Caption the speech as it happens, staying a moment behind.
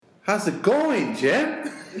How's it going, Jim?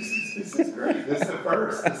 This is great. This is the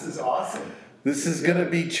first. This is awesome. This is going to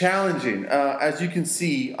be challenging. As you can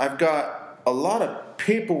see, I've got a lot of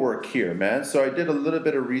paperwork here, man. So I did a little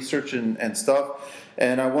bit of research and stuff,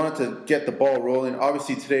 and I wanted to get the ball rolling.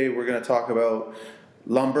 Obviously, today we're going to talk about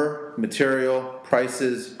lumber, material,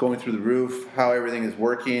 prices going through the roof, how everything is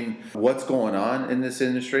working, what's going on in this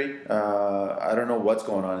industry. I don't know what's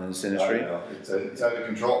going on in this industry. I know. It's out of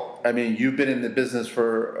control. I mean, you've been in the business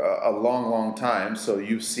for a long, long time, so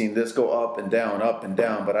you've seen this go up and down,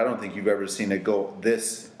 but I don't think you've ever seen it go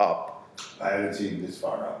this up. I haven't seen this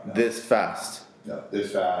far up. No. This fast. No,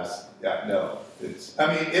 this fast. Yeah, no. It's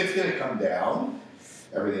going to come down.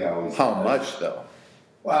 Everything always How does. much, though?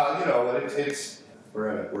 Well, it's we're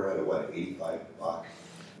at what, $85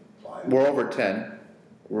 plywood. We're over 10.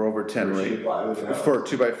 We're over 10 For a sheet rate of plywood now? for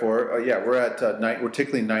 2x4. Yeah, we're at we're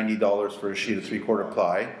tickling $90 for a sheet of 3/4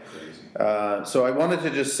 ply. Crazy. So I wanted to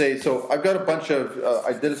just say, so I've got a bunch of,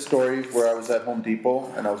 I did a story where I was at Home Depot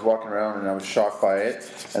and I was walking around and I was shocked by it.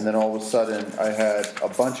 And then all of a sudden I had a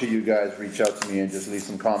bunch of you guys reach out to me and just leave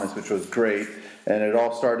some comments, which was great. And it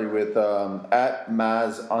all started with at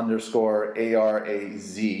Maz_ARAZ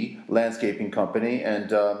landscaping company, and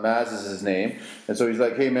Maz is his name. And so he's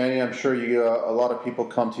like, "Hey Manny, I'm sure you a lot of people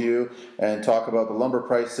come to you and talk about the lumber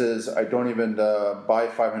prices. I don't even buy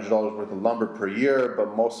 $500 worth of lumber per year,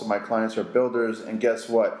 but most of my clients are builders, and guess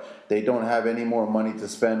what? They don't have any more money to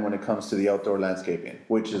spend when it comes to the outdoor landscaping,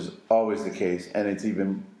 which is always the case, and it's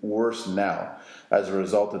even worse now as a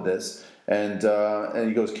result of this." And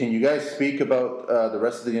he goes, "Can you guys speak about the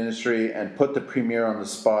rest of the industry and put the premier on the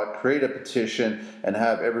spot, create a petition, and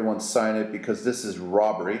have everyone sign it, because this is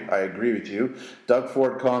robbery." I agree with you. Doug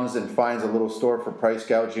Ford comes and finds a little store for price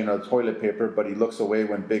gouging on toilet paper, but he looks away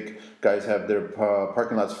when big guys have their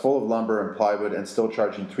parking lots full of lumber and plywood and still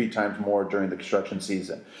charging 3 times more during the construction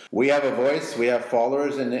season. We have a voice, we have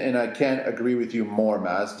followers, and I can't agree with you more,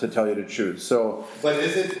 Maz, to tell you the truth. So, But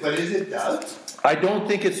is it Doug? I don't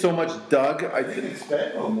think it's so much Doug. I think it's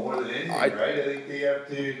Federal more than anything, right? I think they have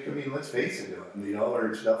to, let's face it,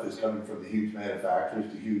 our stuff is coming from the huge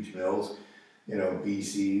manufacturers, the huge mills,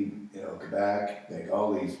 BC, Quebec,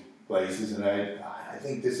 all these places, and I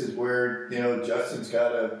think this is where, Justin's got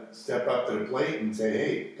to step up to the plate and say,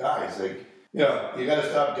 "Hey, guys, you got to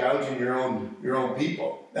stop gouging your own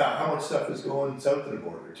people." Now, how much stuff is going south of the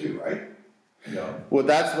border too, right? Well,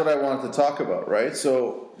 that's what I wanted to talk about, right?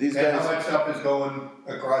 So these and guys. How much stuff is going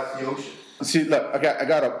across the ocean? See, look, I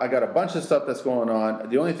got a bunch of stuff that's going on.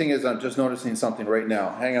 The only thing is, I'm just noticing something right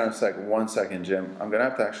now. Hang on a second, 1 second, Jim. I'm gonna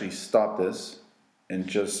have to actually stop this and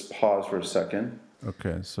just pause for a second.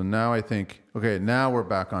 Okay, so now now we're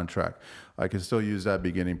back on track. I can still use that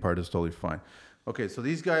beginning part. It's totally fine. Okay, so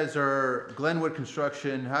these guys are Glenwood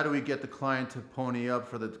Construction. How do we get the client to pony up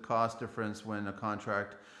for the cost difference when a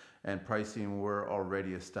contract and pricing were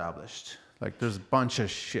already established? There's a bunch of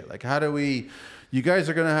shit. How do we? You guys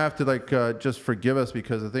are gonna have to just forgive us,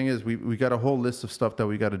 because the thing is, we got a whole list of stuff that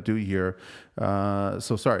we got to do here.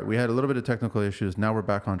 So sorry, we had a little bit of technical issues. Now we're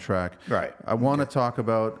back on track. Right. I want to talk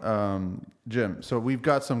about Jim. So we've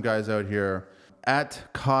got some guys out here at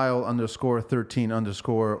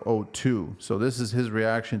Kyle_13_02. So this is his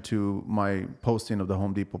reaction to my posting of the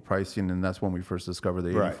Home Depot pricing, and that's when we first discovered the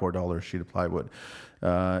 $84 sheet of plywood.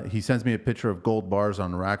 He sends me a picture of gold bars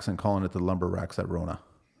on racks and calling it the lumber racks at Rona.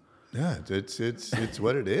 Yeah, it's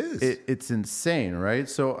what it is. It's insane, right?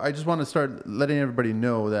 So I just want to start letting everybody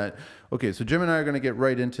know that, okay, so Jim and I are going to get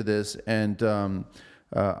right into this, and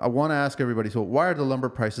I want to ask everybody, so why are the lumber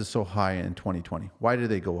prices so high in 2020? Why did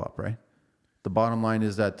they go up, right? The bottom line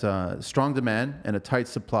is that strong demand and a tight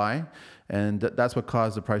supply, and that's what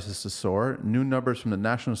caused the prices to soar. New numbers from the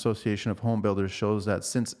National Association of Home Builders shows that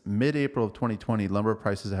since mid-April of 2020, lumber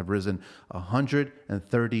prices have risen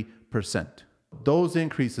 130%. Those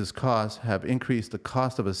increases have increased the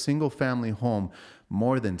cost of a single-family home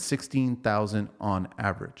more than $16,000 on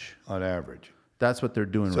average. On average. That's what they're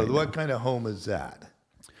doing right now. So what kind of home is that?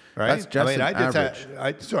 Right? That's just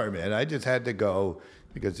average. Sorry, man. I just had to go,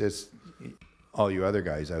 because all you other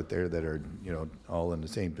guys out there that are, all in the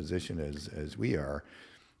same position as we are,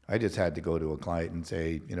 I just had to go to a client and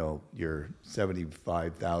say, your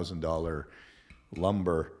 $75,000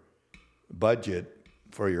 lumber budget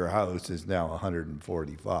for your house is now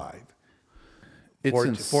 $145,000. It's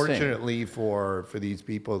insane. Fortunately for these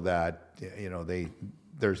people that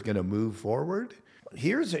there's going to move forward.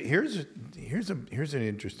 Here's an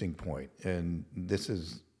interesting point, and this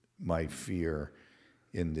is my fear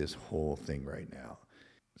in this whole thing right now.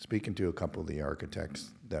 Speaking to a couple of the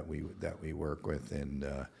architects that we work with, and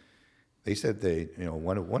They said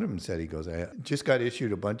one of them said, he goes, I just got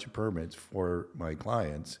issued a bunch of permits for my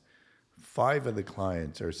clients. 5 of the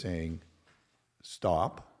clients are saying,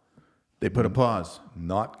 stop. They put a pause.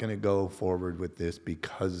 Not going to go forward with this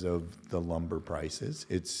because of the lumber prices.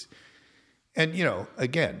 And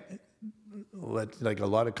again, like a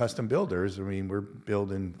lot of custom builders, I mean, we're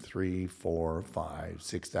building 3, 4, 5,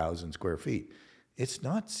 6,000 square feet. It's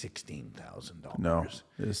not $16,000. No,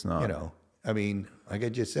 it's not. I mean, like I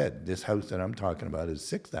just said, this house that I'm talking about is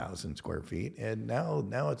 6,000 square feet, and now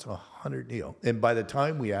it's $100. And by the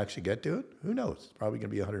time we actually get to it, who knows? It's probably going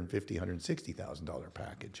to be $150,000, $160,000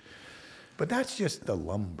 package. But that's just the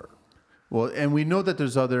lumber. Well, and we know that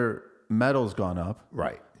there's other metals gone up.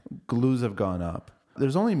 Right. Glues have gone up.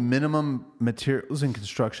 There's only minimum materials in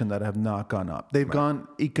construction that have not gone up. They've gone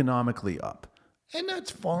economically up. And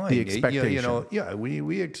that's fine. The expectation.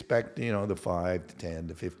 We expect, the 5 to 10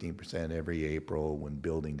 to 15% every April when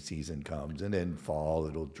building season comes. And then fall,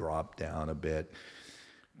 it'll drop down a bit.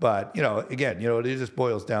 But, again, it just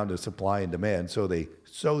boils down to supply and demand. So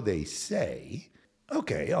they say,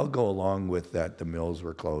 okay, I'll go along with that. The mills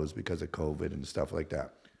were closed because of COVID and stuff like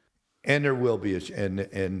that. And there will be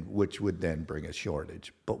and which would then bring a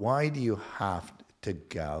shortage. But why do you have to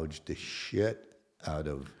gouge the shit out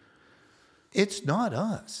of? It's not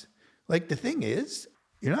us. Like, the thing is,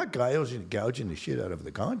 you're not gouging the shit out of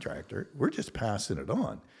the contractor. We're just passing it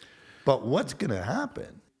on. But what's going to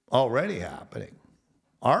happen? Already happening.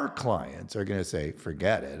 Our clients are going to say,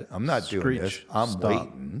 forget it. I'm not doing this. I'm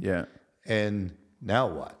waiting. Yeah. And now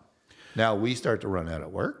what? Now we start to run out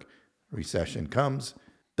of work. Recession comes.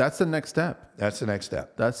 That's the next step. That's the next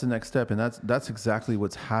step. That's the next step. And that's exactly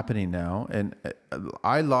what's happening now. And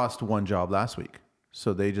I lost one job last week.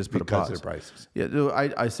 So they just put a pause. Because of their prices.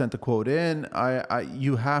 Yeah, I sent the quote in.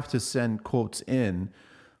 You have to send quotes in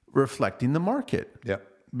reflecting the market. Yeah.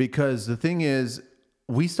 Because the thing is,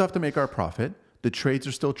 we still have to make our profit. The trades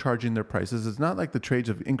are still charging their prices. It's not like the trades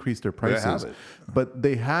have increased their prices. But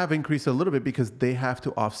they have increased a little bit because they have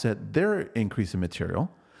to offset their increase in material.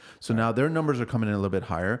 So now their numbers are coming in a little bit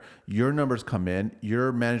higher. Your numbers come in.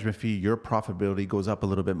 Your management fee, your profitability goes up a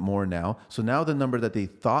little bit more now. So now the number that they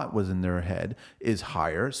thought was in their head is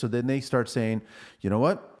higher. So then they start saying, you know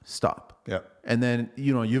what? Stop. Yeah. And then,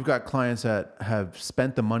 you've got clients that have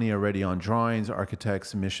spent the money already on drawings, architects,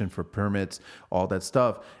 submission for permits, all that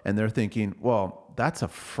stuff. And they're thinking, well, that's a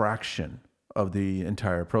fraction of the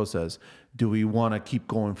entire process. Do we want to keep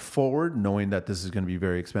going forward knowing that this is going to be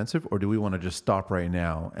very expensive, or do we want to just stop right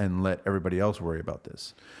now and let everybody else worry about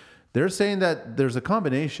this? They're saying that there's a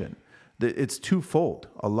combination. It's twofold.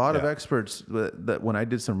 A lot of experts that when I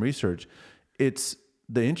did some research, it's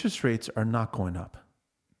the interest rates are not going up.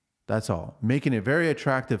 That's all, making it very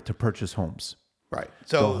attractive to purchase homes. Right.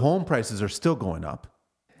 So the home prices are still going up,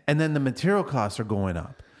 and then the material costs are going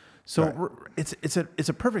up. So it's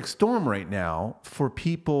a perfect storm right now for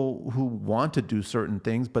people who want to do certain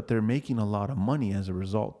things, but they're making a lot of money as a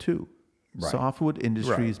result too. Right. Softwood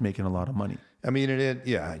industry is making a lot of money. I mean,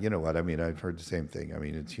 you know what? I mean, I've heard the same thing. I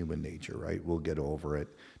mean, it's human nature, right? We'll get over it.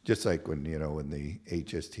 Just like when the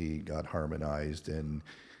HST got harmonized and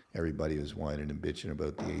everybody was whining and bitching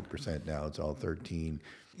about the 8%. Now it's all 13.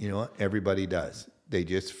 You know what? Everybody does. They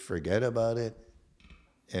just forget about it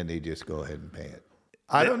and they just go ahead and pay it.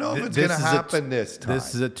 I don't know if it's going to happen this time.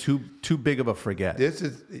 This is a too big of a forget. This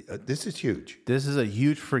is huge. This is a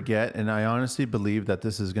huge forget, and I honestly believe that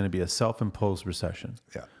this is going to be a self-imposed recession.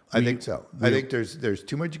 Yeah, I think so. I think there's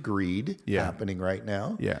too much greed happening right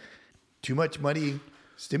now. Yeah, too much money,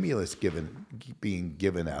 stimulus being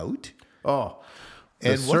given out. Oh,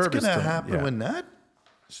 and what's going to happen when that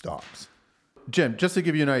stops? Jim, just to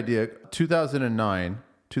give you an idea, 2009.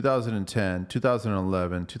 2010,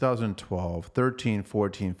 2011, 2012, 13,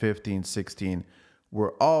 14, 15, 16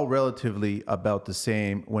 were all relatively about the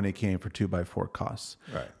same when it came for 2x4 costs.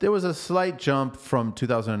 Right. There was a slight jump from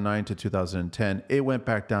 2009 to 2010. It went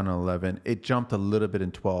back down in 11. It jumped a little bit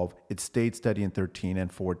in 12. It stayed steady in 13 and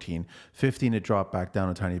 14. 15, it dropped back down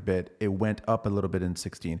a tiny bit. It went up a little bit in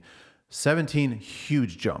 16. 17,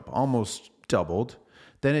 huge jump, almost doubled.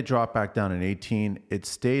 Then it dropped back down in 18. It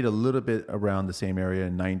stayed a little bit around the same area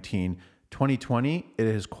in 19. 2020,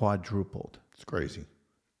 it has quadrupled. It's crazy.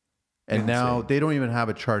 And now they don't even have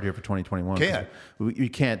a chart here for 2021. We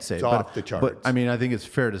can't say. It's off the charts. But I mean, I think it's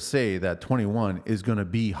fair to say that 21 is going to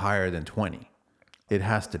be higher than 20. It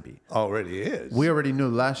has to be. Already is. We already knew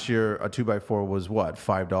last year a 2x4 was what,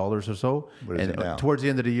 $5 or so? What is and it now? Towards the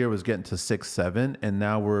end of the year it was getting to 6, 7, and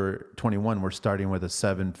now we're 21. We're starting with a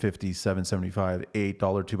 $7.50, $7.75, $8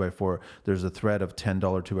 2x4. There's a threat of $10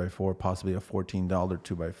 2x4, possibly a $14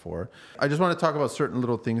 2x4. I just want to talk about certain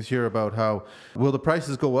little things here about how will the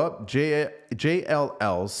prices go up?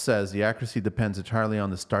 JLL says the accuracy depends entirely on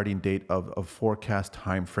the starting date of a forecast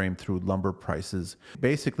time frame through lumber prices.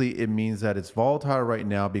 Basically, it means that it's volatile right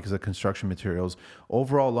now because of construction materials.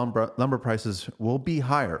 Overall, lumber prices will be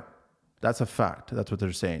higher. That's a fact. That's what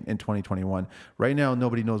they're saying in 2021. Right now,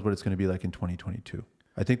 nobody knows what it's going to be like in 2022.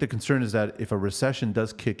 I think the concern is that if a recession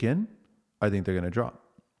does kick in, I think they're going to drop.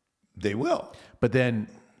 They will. But then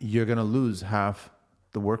you're going to lose half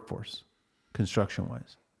the workforce,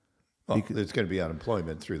 construction-wise. Well, there's going to be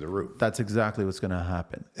unemployment through the roof. That's exactly what's going to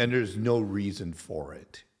happen. And there's no reason for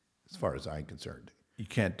it, as far as I'm concerned. You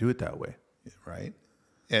can't do it that way. Right?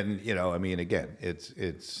 And, I mean, again, it's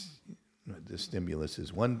the stimulus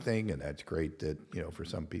is one thing, and that's great that, for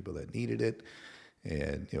some people that needed it.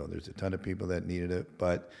 And, there's a ton of people that needed it.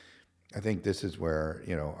 But I think this is where,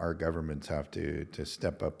 our governments have to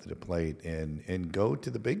step up to the plate and go to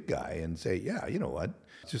the big guy and say, yeah, you know what?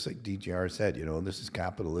 Just like DGR said, this is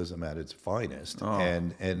capitalism at its finest. Oh.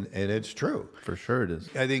 And it's true. For sure it is.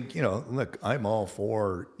 I think, look, I'm all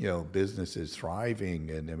for, businesses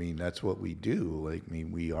thriving. And I mean, that's what we do. Like, I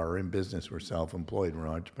mean, we are in business. We're self-employed. We're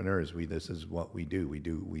entrepreneurs. This is what we do.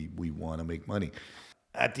 We want to make money.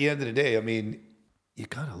 At the end of the day, I mean, you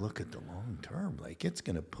got to look at the long term. Like, it's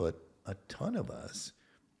going to put a ton of us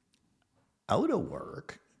out of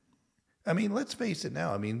work. I mean, let's face it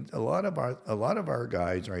now. I mean, a lot of our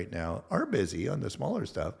guys right now are busy on the smaller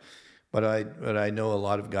stuff, but I know a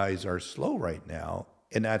lot of guys are slow right now,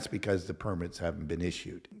 and that's because the permits haven't been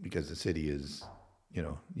issued, because the city is,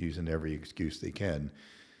 using every excuse they can,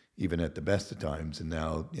 even at the best of times. And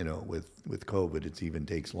now, with COVID, it even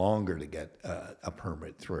takes longer to get a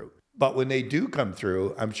permit through. But when they do come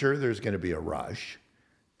through, I'm sure there's going to be a rush,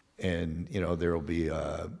 and there will be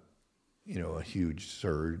a huge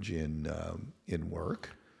surge in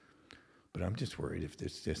work. But I'm just worried if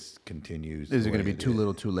this just continues. Is it going to be too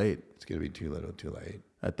little, too late? It's going to be too little, too late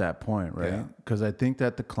at that point, right? Because I think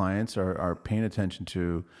that the clients are paying attention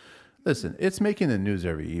to. Listen, it's making the news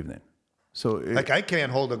every evening. So I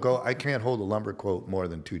can't hold a lumber quote more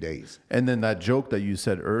than 2 days. And then that joke that you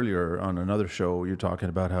said earlier on another show, you're talking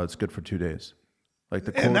about how it's good for 2 days. Like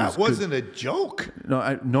the quote, and that wasn't a joke.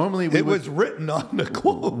 No, normally it was written on the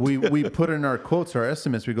quote. we put in our quotes, our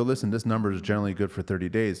estimates. We go, listen, this number is generally good for 30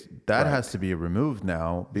 days. That has to be removed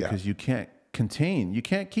now because you can't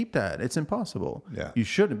keep that. It's impossible. Yeah. You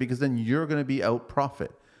shouldn't, because then you're going to be out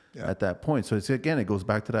profit at that point. So it goes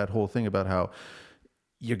back to that whole thing about how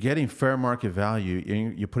you're getting fair market value.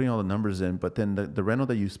 You're putting all the numbers in, but then the rental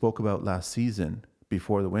that you spoke about last season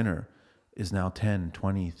before the winter is now 10,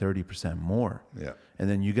 20, 30% more. Yeah. And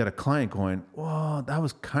then you get a client going, well, that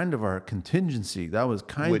was kind of our contingency. That was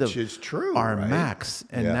Which is true, our right? max.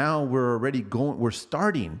 And now we're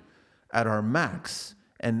starting at our max.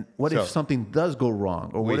 And what if something does go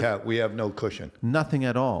wrong? Or we have no cushion. Nothing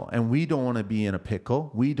at all. And we don't want to be in a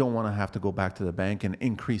pickle. We don't want to have to go back to the bank and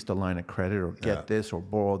increase the line of credit or get this or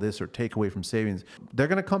borrow this or take away from savings. They're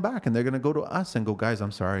going to come back and they're going to go to us and go, guys,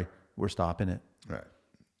 I'm sorry, we're stopping it. Right.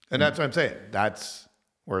 And that's what I'm saying. That's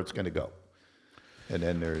where it's going to go. And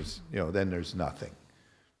then there's nothing.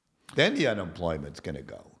 Then the unemployment's going to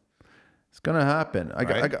go. It's going to happen. I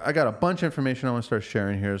got a bunch of information I want to start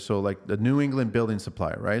sharing here. So like the New England building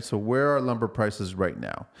supply, right? So where are lumber prices right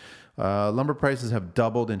now? Lumber prices have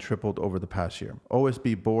doubled and tripled over the past year.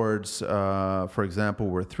 OSB boards, for example,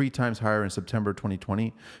 were 3 times higher in September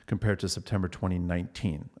 2020 compared to September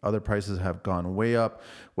 2019. Other prices have gone way up.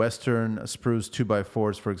 Western spruce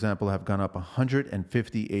 2x4s, for example, have gone up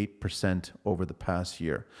 158% over the past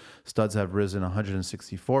year. Studs have risen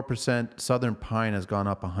 164%. Southern pine has gone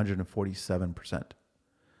up 147%.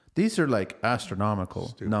 These are like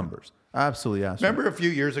astronomical numbers. Absolutely astronomical. Remember a few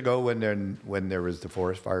years ago when there was the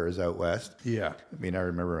forest fires out west? Yeah. I mean, I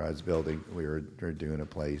remember I was building, we were doing a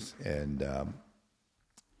place, and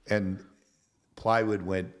plywood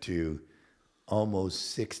went to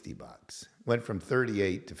almost $60. Went from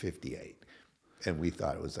 38 to 58. And we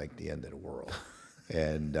thought it was like the end of the world.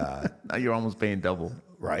 And now you're almost paying double.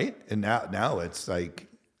 Right? And now it's like,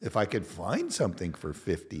 if I could find something for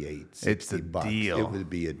 58, 60 it's a bucks, deal. it would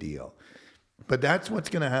be a deal. But that's what's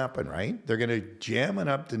going to happen, right? They're going to jam it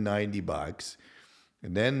up to $90,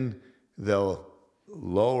 and then they'll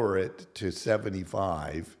lower it to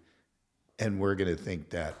 75, and we're going to think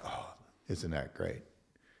that, oh, isn't that great?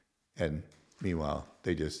 And Meanwhile,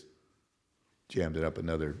 they just jammed it up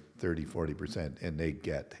another 30-40%, and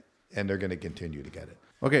they're going to continue to get it.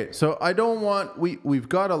 Okay, so I don't want we've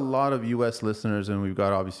got a lot of U.S. listeners and we've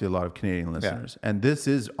got obviously a lot of Canadian listeners, and this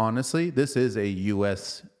is a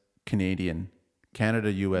U.S.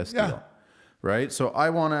 Canada U.S. deal, right? So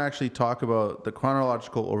I want to actually talk about the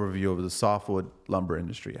chronological overview of the softwood lumber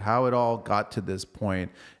industry, how it all got to this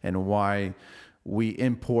point, and why we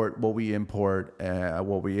import what we import,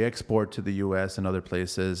 what we export to the U.S. and other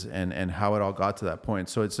places, and how it all got to that point.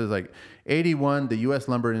 So it says like 81, the U.S.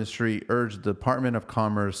 lumber industry urged the Department of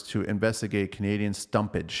Commerce to investigate Canadian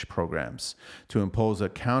stumpage programs to impose a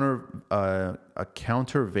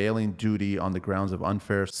countervailing duty on the grounds of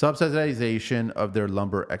unfair subsidization of their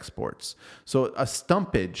lumber exports. So a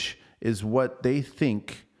stumpage is what they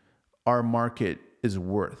think our market is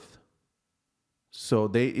worth. So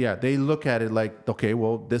they look at it like, okay,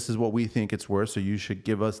 well, this is what we think it's worth, so you should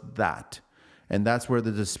give us that. And that's where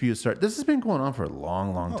the dispute starts. This has been going on for a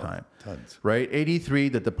long time. Tons. Right? 83,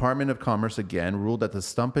 the Department of Commerce again ruled that the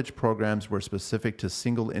stumpage programs were specific to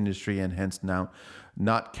single industry and hence now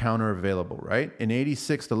not counter-available, right? In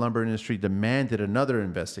 86, the lumber industry demanded another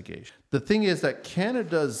investigation. The thing is that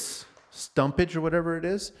Canada's stumpage or whatever it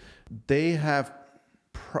is, they have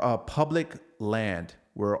public land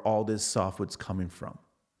where all this softwood's coming from.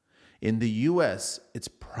 In the U.S., it's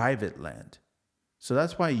private land. So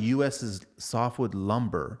that's why U.S.'s softwood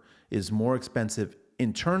lumber is more expensive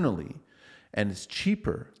internally, and it's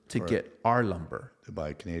cheaper to get our lumber. To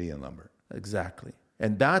buy Canadian lumber. Exactly.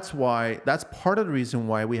 And that's part of the reason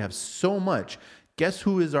why we have so much. Guess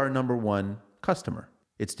who is our number one customer?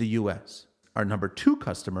 It's the U.S. Our number two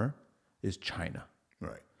customer is China.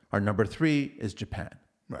 Right. Our number three is Japan.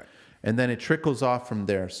 Right. And then it trickles off from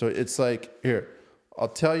there. So it's like, here, I'll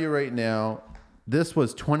tell you right now, this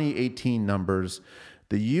was 2018 numbers.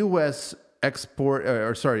 The U.S. imported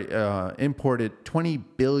 $20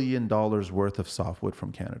 billion worth of softwood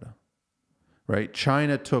from Canada, right?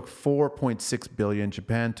 China took 4.6 billion.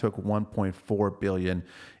 Japan took 1.4 billion.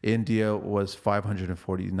 India was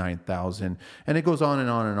 549,000. And it goes on and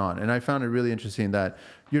on and on. And I found it really interesting that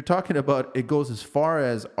you're talking about, it goes as far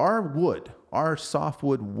as our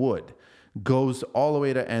softwood wood goes all the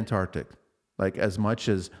way to Antarctic, like as much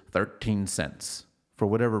as 13 cents for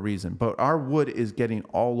whatever reason. But our wood is getting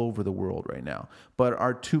all over the world right now. But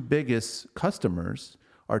our two biggest customers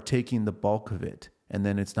are taking the bulk of it, and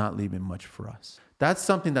then it's not leaving much for us. That's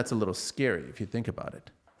something that's a little scary if you think about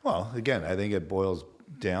it. Well, again, I think it boils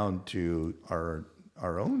down to our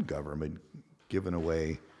own government giving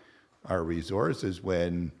away our resources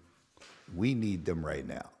when we need them right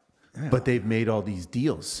now. But they've made all these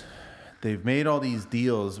deals. They've made all these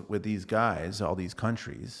deals with these guys, all these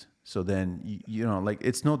countries. So then, like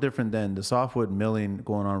it's no different than the softwood milling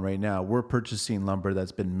going on right now. We're purchasing lumber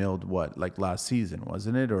that's been milled, like last season,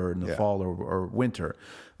 wasn't it? Or in the fall or winter.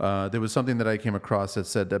 There was something that I came across that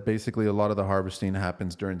said that basically a lot of the harvesting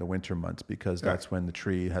happens during the winter months because that's when the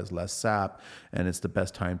tree has less sap and it's the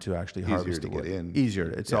best time to actually harvest the wood.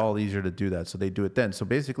 It's all easier to do that. So they do it then. So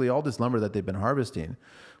basically all this lumber that they've been harvesting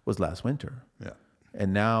was last winter. Yeah.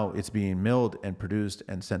 And now it's being milled and produced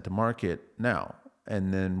and sent to market now.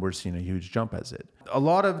 And then we're seeing a huge jump as it. A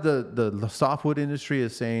lot of the softwood industry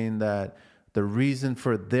is saying that the reason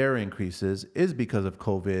for their increases is because of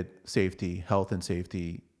COVID health and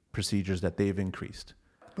safety procedures that they've increased.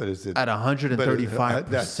 But is it at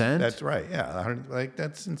 135%? That's right. Yeah,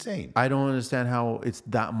 that's insane. I don't understand how it's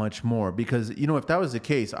that much more because if that was the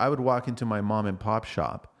case, I would walk into my mom and pop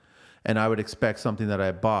shop, and I would expect something that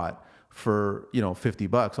I bought for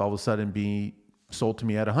 $50 all of a sudden be sold to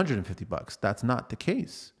me at $150. That's not the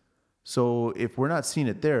case. So if we're not seeing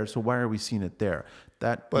it there, so why are we seeing it there?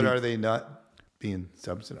 Are they not being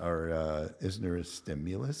subsidized, or isn't there a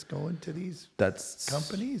stimulus going to these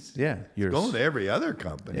companies? Yeah, it's going to every other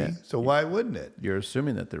company. Yeah. So why wouldn't it? You're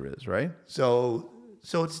assuming that there is, right? So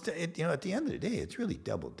it's at the end of the day, it's really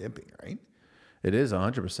double dipping, right? It is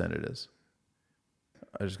 100%. It is.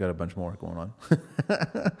 I just got a bunch more going on.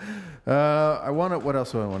 What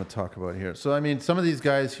else do I want to talk about here? So, I mean, some of these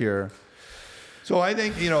guys here. So I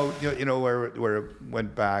think, where it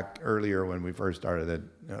went back earlier when we first started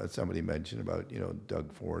that somebody mentioned about,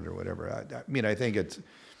 Doug Ford or whatever. I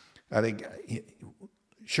think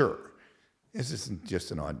sure, this isn't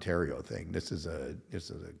just an Ontario thing. This is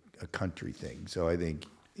a country thing. So I think,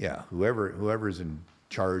 whoever's in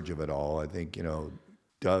charge of it all, I think,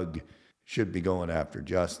 Doug should be going after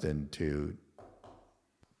Justin to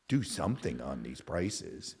do something on these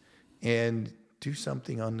prices and do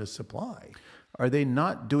something on the supply. Are they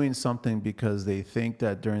not doing something because they think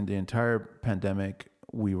that during the entire pandemic,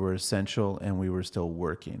 we were essential and we were still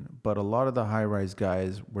working. But a lot of the high-rise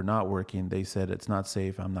guys were not working. They said, it's not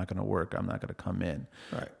safe. I'm not going to work. I'm not going to come in.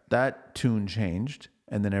 Right. That tune changed,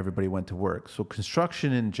 and then everybody went to work. So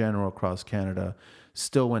construction in general across Canada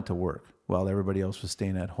still went to work while everybody else was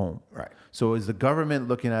staying at home. Right. So is the government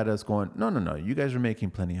looking at us going, no, you guys are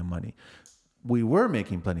making plenty of money. We were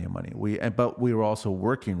making plenty of money. But we were also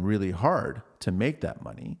working really hard to make that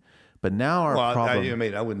money. But now our problem...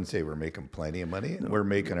 I wouldn't say we're making plenty of money. We're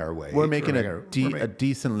making our way. We're making a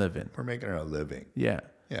decent living. We're making our living. Yeah.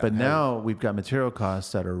 But now we've got material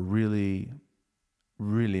costs that are really,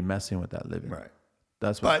 really messing with that living. Right.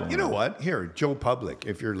 That's what's going on. But you know what? Here, Joe Public,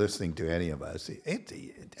 if you're listening to any of us, at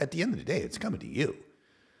the end of the day, it's coming to you.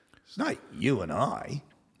 It's not you and I.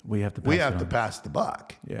 We have to pass the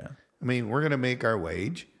buck. Yeah. I mean, we're going to make our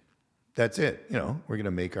wage. That's it. You know, we're going to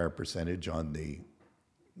make our percentage on the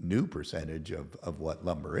new percentage of what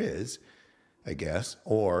lumber is, I guess.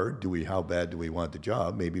 Or how bad do we want the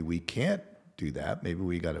job? Maybe we can't do that. Maybe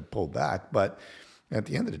we got to pull back. But at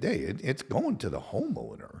the end of the day, it's going to the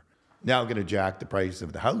homeowner. Now going to jack the price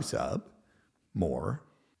of the house up more.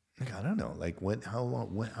 Like, I don't know. Like how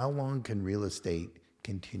long can real estate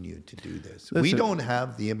continue to do this? We don't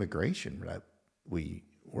have the immigration that we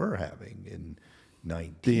were having in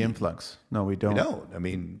 19. The influx. No, we don't. We don't. I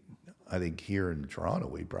mean, I think here in Toronto,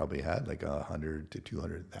 we probably had like 100 to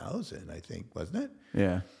 200,000, I think, wasn't it?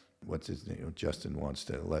 Yeah. What's his name? Justin wants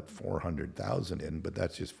to let 400,000 in, but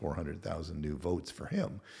that's just 400,000 new votes for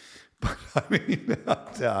him. But I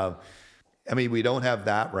mean, we don't have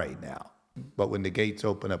that right now. But when the gates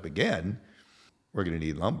open up again, we're going to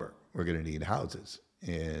need lumber. We're going to need houses.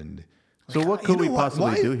 And so what could we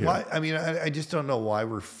possibly do here? I just don't know why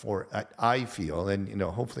I feel, and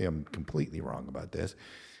hopefully I'm completely wrong about this,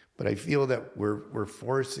 but I feel that we're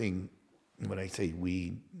forcing, when I say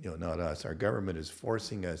we, not us, our government is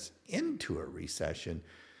forcing us into a recession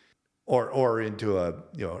or into a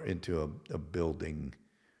building,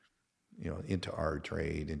 into our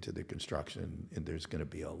trade, into the construction, and there's going to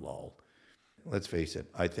be a lull. Let's face it,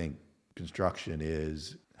 I think construction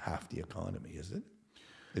is half the economy, is it?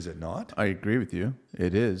 Is it not? I agree with you.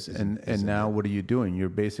 It is. And now what are you doing? You're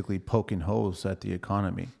basically poking holes at the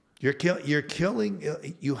economy. You're killing,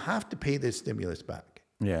 you have to pay this stimulus back.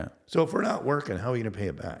 Yeah. So if we're not working, how are you going to pay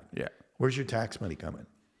it back? Yeah. Where's your tax money coming?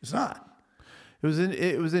 It's not. It was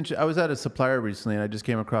interesting. I was at a supplier recently, and I just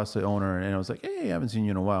came across the owner, and I was like, "Hey, I haven't seen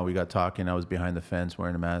you in a while." We got talking. I was behind the fence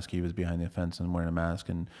wearing a mask. He was behind the fence and wearing a mask,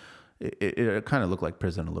 and it kind of looked like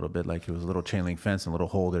prison a little bit. Like it was a little chain link fence and a little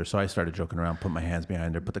hole there. So I started joking around, put my hands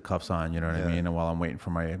behind there, put the cuffs on, you know what I mean? And while I'm waiting for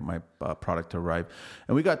my product to arrive,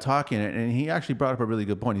 and we got talking, and he actually brought up a really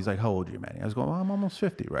good point. He's like, "How old are you, Manny?" I was going, "Well, I'm almost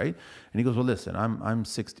 50, right?" And he goes, "Well, listen, I'm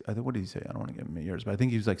 60. I think, what did he say? I don't want to give him years, but I think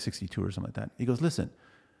he was like 62 or something like that." He goes, "Listen,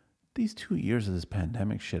 these 2 years of this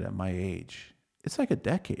pandemic shit at my age, it's like a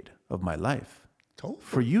decade of my life. Totally.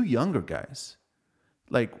 For you younger guys,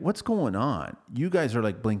 like, what's going on? You guys are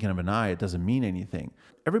like blinking of an eye. It doesn't mean anything.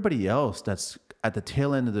 Everybody else that's at the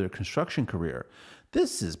tail end of their construction career,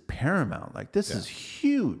 this is paramount. Like, this is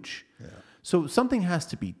huge. Yeah. So something has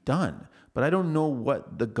to be done. But I don't know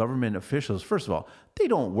what the government officials, first of all, they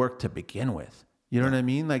don't work to begin with. You know what I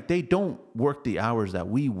mean? Like, they don't work the hours that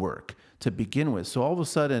we work to begin with. So all of a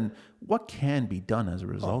sudden, what can be done as a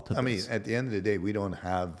result of this? I mean, at the end of the day, we don't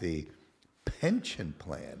have the pension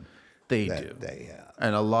plan they have.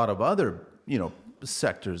 And a lot of other,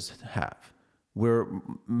 sectors have. Where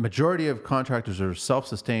majority of contractors are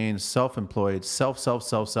self-sustained, self-employed, self,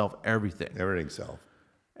 everything. Everything's self.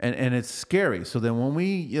 And it's scary. So then when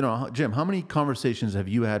we, Jim, how many conversations have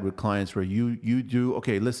you had with clients where you do,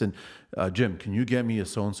 okay, listen, Jim, can you get me a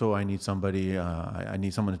so-and-so? I need somebody, I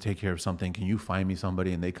need someone to take care of something. Can you find me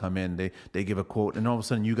somebody? And they come in, they give a quote, and all of a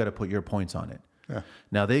sudden you got to put your points on it. Yeah.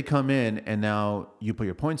 Now they come in and now you put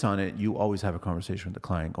your points on it. You always have a conversation with the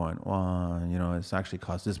client going, well, it's actually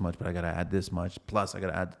cost this much, but I got to add this much. Plus I got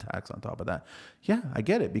to add the tax on top of that. Yeah, I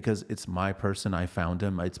get it because it's my person. I found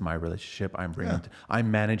him. It's my relationship. I'm bringing,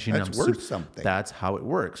 I'm managing. That's worth something. That's how it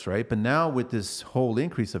works. Right. But now with this whole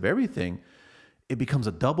increase of everything, it becomes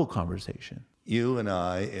a double conversation. You and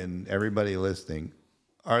I and everybody listening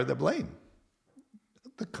are the blame.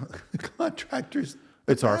 The contractors.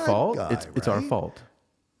 It's our fault. Guy, it's our fault.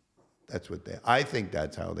 That's what I think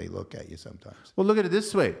that's how they look at you sometimes. Well, look at it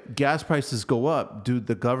this way. Gas prices go up. Does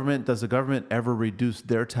the government ever reduce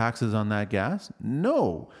their taxes on that gas?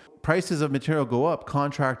 No. Prices of material go up.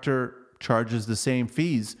 Contractor charges the same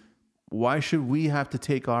fees. Why should we have to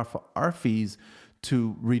take off our fees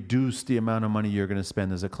to reduce the amount of money you're going to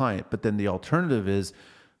spend as a client? But then the alternative is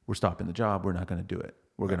we're stopping the job. We're not going to do it.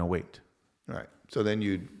 We're going to wait. All right. So then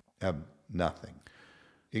you'd have nothing.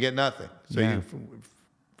 You get nothing. So Yeah. you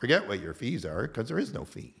forget what your fees are because there is no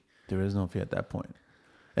fee. There is no fee at that point.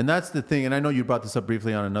 And that's the thing. And I know you brought this up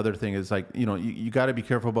briefly on another thing. Is like, you got to be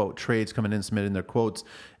careful about trades coming in, submitting their quotes.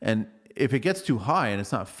 And if it gets too high and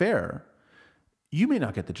it's not fair, you may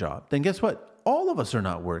not get the job. Then guess what? All of us are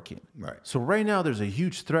not working. Right. So right now there's a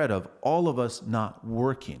huge threat of all of us not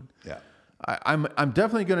working. Yeah. I'm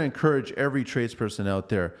definitely going to encourage every tradesperson out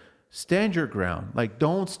there, stand your ground. Like,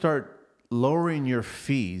 don't start lowering your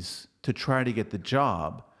fees to try to get the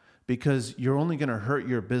job, because you're only going to hurt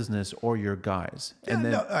your business or your guys. Yeah, And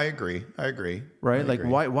then, no, I agree. right? I Like,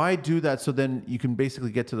 agree. why do that? So then you can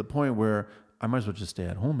basically get to the point where I might as well just stay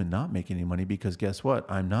at home and not make any money, because guess what?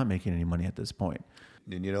 I'm not making any money at this point.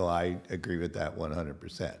 And I agree with that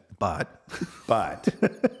 100%. But But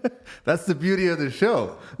that's the beauty of the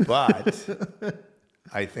show. But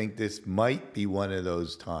I think this might be one of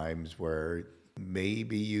those times where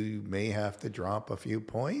maybe you may have to drop a few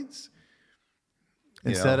points.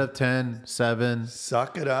 Instead of 10, 7.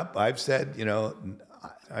 Suck it up. I've said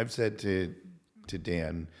to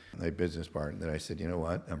Dan, my business partner, that I said, you know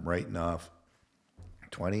what? I'm writing off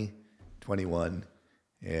 20, 21,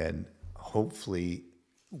 and hopefully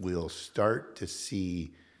we'll start to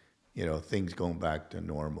see, things going back to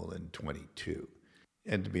normal in 22.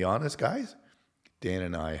 And to be honest, guys, Dan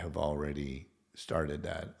and I have already started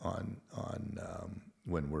that on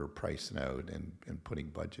when we're pricing out and putting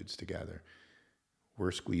budgets together.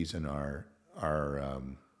 We're squeezing we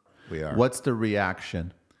are. What's the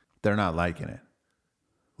reaction? They're not liking it.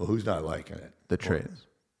 Well, who's not liking it? The trades.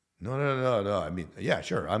 No. I mean, yeah,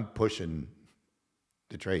 sure. I'm pushing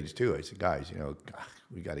the trades too. I said, guys,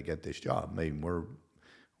 we got to get this job. I mean,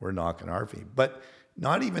 we're knocking our fee, but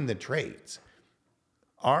not even the trades.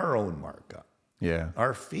 Our own markup,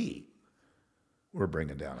 our fee, we're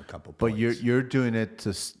bringing down a couple points. But you're doing it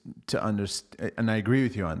to understand, and I agree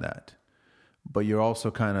with you on that. But you're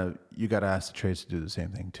also you got to ask the trades to do the same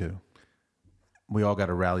thing too. We all got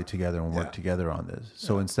to rally together and work together on this.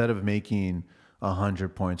 So instead of making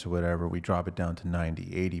 100 points or whatever, we drop it down to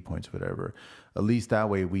 90, 80 points, whatever. At least that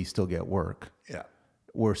way we still get work. Yeah.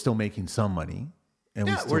 We're still making some money. And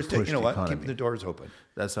we still push the economy. Keeping the doors open.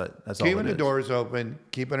 That's all keeping the doors open,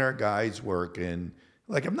 keeping our guys working.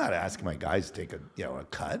 Like, I'm not asking my guys to take a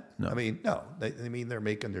cut. No. I mean, no. They're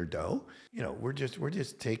making their dough. We're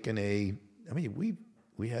just taking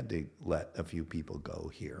we had to let a few people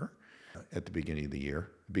go here at the beginning of the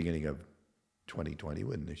year, beginning of 2020,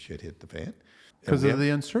 when the shit hit the fan. Because of the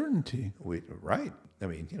uncertainty. Right. I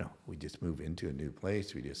mean, we just move into a new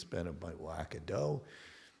place. We just spent a whack of dough,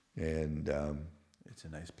 and it's a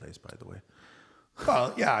nice place, by the way.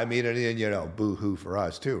 Well, yeah, I mean, and boo-hoo for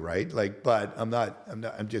us too, right? Like, but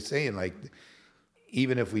I'm just saying, like,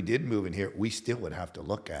 even if we did move in here, we still would have to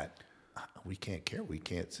look at, we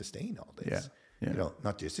can't sustain all this. Yeah.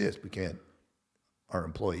 Not just this, we can't, our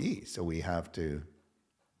employees, so we have to.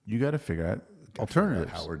 You got to figure out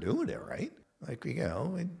alternatives. How we're doing it, right? Like,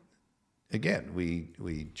 and again,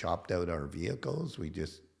 we chopped out our vehicles. We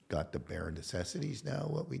just got the bare necessities now,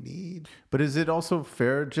 what we need. But is it also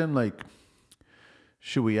fair, Jim? Like,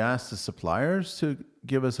 should we ask the suppliers to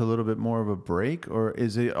give us a little bit more of a break, or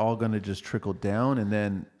is it all going to just trickle down and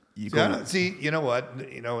then you go? See, you know what?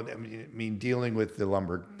 I mean, dealing with the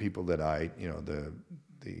lumber people that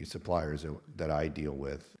the suppliers that I deal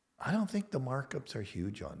with, I don't think the markups are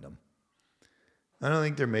huge on them. I don't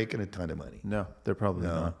think they're making a ton of money. No, they're probably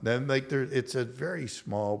not. Then it's a very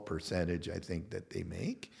small percentage, I think, that they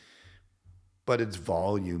make. But it's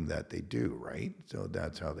volume that they do, right? So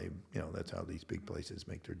that's how that's how these big places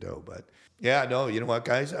make their dough. But yeah, no, you know what,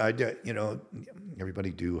 guys?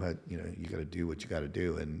 Everybody you got to do what you got to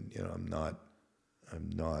do, and I'm not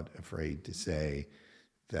afraid to say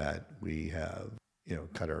that we have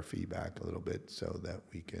cut our fee back a little bit so that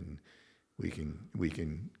we can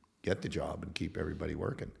get the job and keep everybody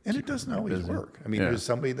working. And it doesn't always work. I mean, there's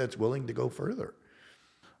somebody that's willing to go further.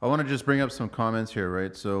 I want to just bring up some comments here,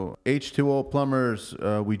 right? So H2O Plumbers,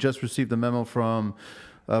 we just received a memo for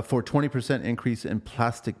 20% increase in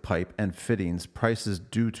plastic pipe and fittings prices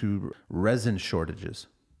due to resin shortages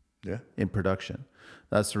in production.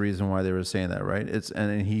 That's the reason why they were saying that, right?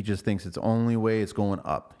 And he just thinks it's the only way it's going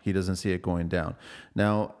up. He doesn't see it going down.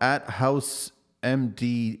 Now, at House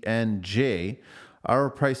MDNJ,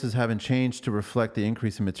 our prices haven't changed to reflect the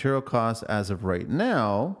increase in material costs as of right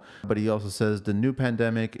now. But he also says the new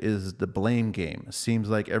pandemic is the blame game. Seems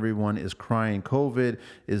like everyone is crying COVID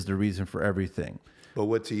is the reason for everything. But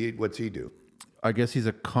what's he do? I guess he's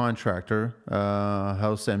a contractor,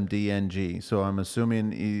 House MDNG. So I'm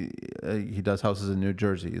assuming he does houses in New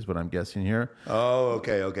Jersey, is what I'm guessing here. Oh,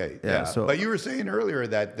 okay. Yeah, so- but you were saying earlier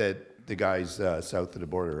that the guys south of the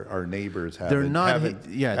border, our neighbors, They're not,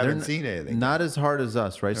 haven't seen anything. Not as hard as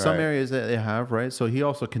us, right? Some Right. areas that they have, right? So he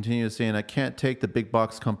also continues saying, I can't take the big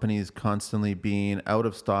box companies constantly being out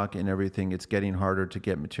of stock and everything. It's getting harder to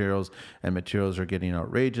get materials, and materials are getting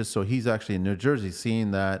outrageous. So he's actually in New Jersey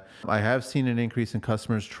seeing that. I have seen an increase in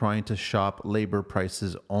customers trying to shop labor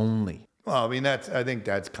prices only. Well, I mean, I think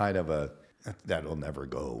that's kind of that'll never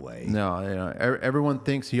go away. No, everyone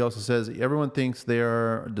thinks, he also says, everyone thinks they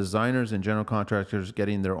are designers and general contractors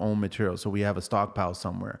getting their own material. So we have a stockpile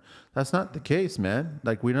somewhere. That's not the case, man.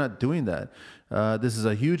 Like, we're not doing that. This is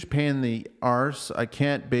a huge pain in the arse. I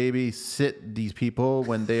can't babysit these people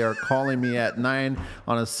when they are calling me at 9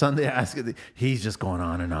 on a Sunday asking. He's just going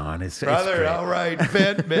on and on. It's Brother, great. all right,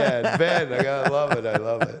 Ben, I love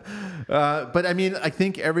it. But I mean, I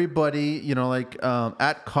think everybody,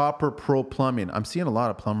 at Copper Pro Plumbing, I'm seeing a lot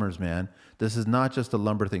of plumbers, man. This is not just a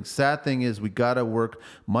lumber thing. Sad thing is we got to work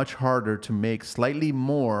much harder to make slightly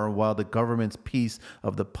more while the government's piece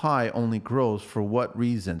of the pie only grows. For what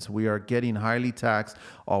reasons? We are getting highly taxed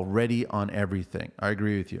already on everything. I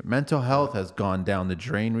agree with you. Mental health has gone down the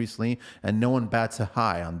drain recently, and no one bats a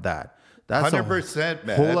high on that. That's 100%,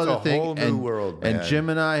 man. Whole That's other a thing. whole new world, man. And Jim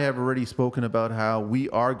and I have already spoken about how we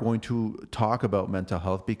are going to talk about mental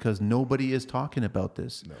health because nobody is talking about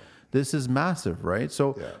this. No. This is massive, right?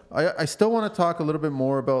 So I still want to talk a little bit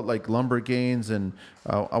more about like lumber gains, and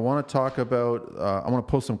I want to talk about, I want to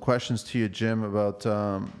pose some questions to you, Jim, about,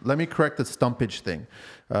 let me correct the stumpage thing.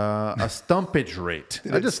 A stumpage rate.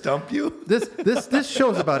 Did I just stump you? This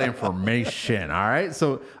show's about information, all right?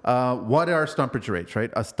 So what are stumpage rates, right?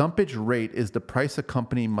 A stumpage rate is the price a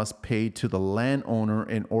company must pay to the landowner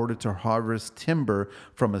in order to harvest timber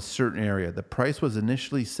from a certain area. The price was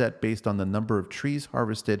initially set based on the number of trees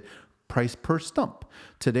harvested, price per stump.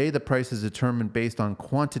 Today, the price is determined based on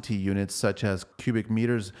quantity units such as cubic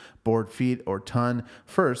meters, board feet, or ton.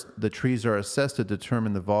 First, the trees are assessed to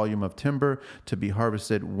determine the volume of timber to be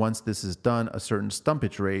harvested. Once this is done, a certain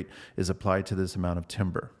stumpage rate is applied to this amount of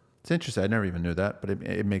timber. It's interesting. I never even knew that, but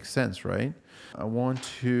it makes sense, right? I want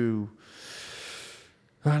to...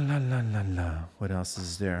 What else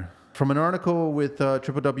is there? From an article with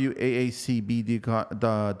www.aacb.com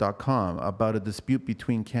about a dispute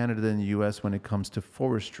between Canada and the U.S. when it comes to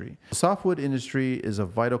forestry. The softwood industry is a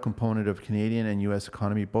vital component of Canadian and U.S.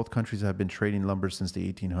 economy. Both countries have been trading lumber since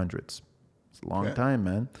the 1800s. It's a long time,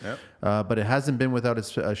 man. Yep. But it hasn't been without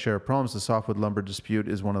its share of problems. The softwood lumber dispute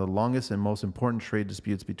is one of the longest and most important trade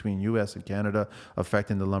disputes between U.S. and Canada,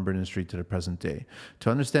 affecting the lumber industry to the present day. To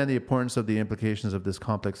understand the importance of the implications of this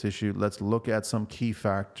complex issue, let's look at some key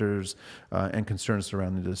factors and concerns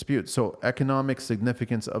surrounding the dispute. So, economic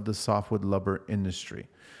significance of the softwood lumber industry.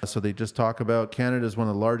 So they just talk about Canada is one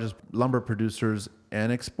of the largest lumber producers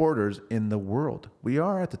and exporters in the world. We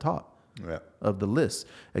are at the top. Of the list.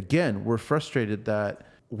 Again, we're frustrated that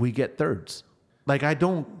we get thirds. Like, I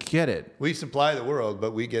don't get it. We supply the world,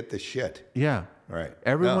 but we get the shit. Yeah. Right.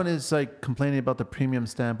 Everyone is like complaining about the premium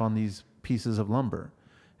stamp on these pieces of lumber.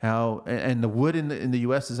 How and the wood in the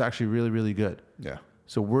US is actually really, really good. Yeah.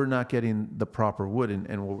 So we're not getting the proper wood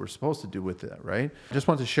and what we're supposed to do with it, right? Just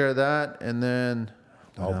want to share that, and then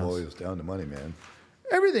all boils down to money, man.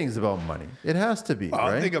 Everything's about money. It has to be,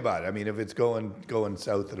 right? Think about it. I mean, if it's going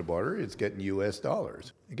south of the border, it's getting U.S.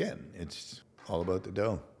 dollars. Again, it's all about the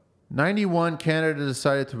dough. 91, Canada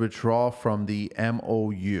decided to withdraw from the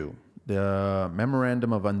MOU, the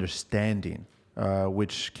Memorandum of Understanding,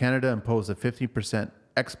 which Canada imposed a 50%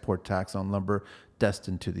 export tax on lumber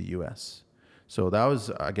destined to the U.S. So that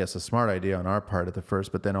was, I guess, a smart idea on our part at the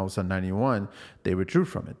first, but then all of a sudden, 91, they withdrew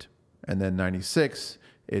from it. And then 96,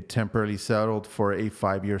 it temporarily settled for a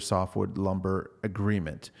 5-year softwood lumber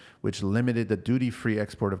agreement, which limited the duty-free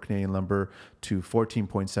export of Canadian lumber to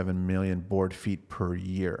 14.7 million board feet per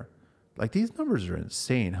year. Like, these numbers are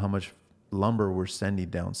insane, how much lumber we're sending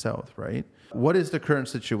down south, right? What is the current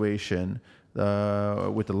situation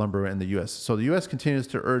with the lumber in the U.S.? So the U.S. continues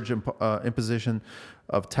to urge imposition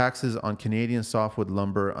of taxes on Canadian softwood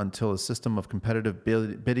lumber until a system of competitive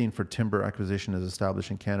bidding for timber acquisition is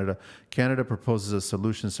established in Canada. Canada proposes a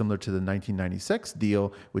solution similar to the 1996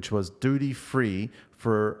 deal, which was duty-free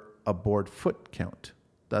for a board foot count.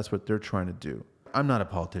 That's what they're trying to do. I'm not a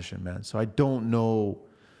politician, man, so I don't know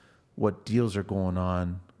what deals are going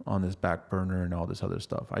on this back burner and all this other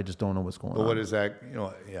stuff. I just don't know what's going on. But what is that?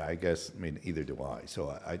 I guess, either do I.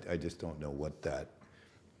 So I just don't know what that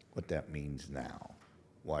means now.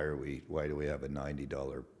 Why do we have a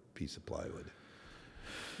 $90 piece of plywood?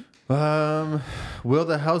 Will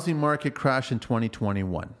the housing market crash in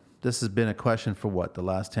 2021? This has been a question for what, the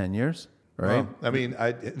last 10 years, right? Well, I mean,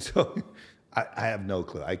 I have no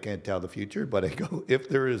clue. I can't tell the future, but I go, if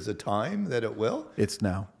there is a time that it will, It's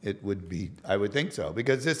now. it would be, I would think so,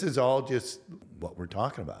 because this is all just what we're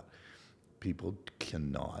talking about. People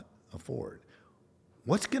cannot afford.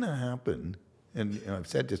 What's going to happen? And I've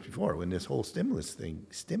said this before, when this whole stimulus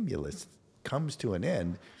comes to an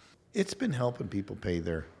end, it's been helping people pay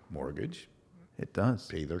their mortgage, It does.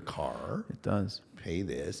 pay their car, It does. pay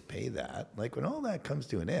this, pay that. Like when all that comes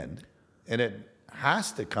to an end, and it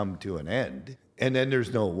has to come to an end, and then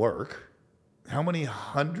there's no work, how many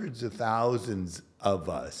hundreds of thousands of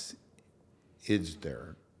us is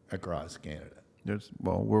there across Canada?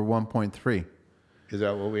 We're 1.3. Is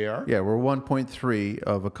that what we are? Yeah, we're 1.3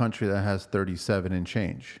 of a country that has 37 and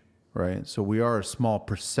change, right? So we are a small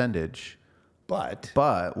percentage, But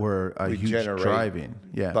we're a huge driving.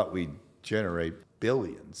 Yeah. But we generate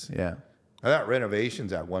billions. Yeah. Now, that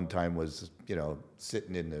renovations at one time was,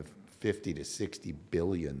 sitting in the 50 to 60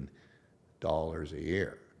 billion dollars a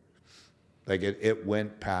year. Like it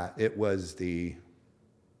went past. I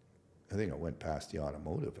think it went past the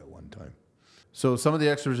automotive at one time. So some of the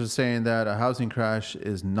experts are saying that a housing crash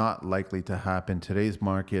is not likely to happen. Today's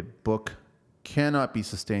market book cannot be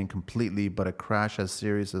sustained completely, but a crash as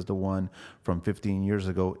serious as the one from 15 years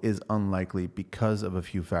ago is unlikely because of a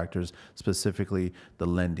few factors, specifically the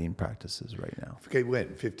lending practices right now. Okay,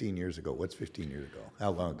 when? 15 years ago. What's 15 years ago?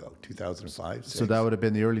 How long ago? 2005? So that would have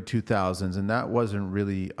been the early 2000s, and that wasn't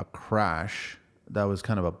really a crash. That was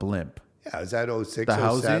kind of a blimp. Yeah, is that 06, The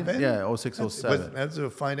housing? 07? Yeah, 06, 07. That's a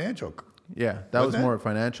financial. Yeah, that was more a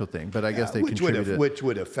financial thing, but I guess they contributed. Which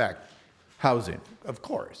would affect, housing. of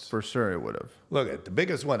course. For sure it would have. Look, the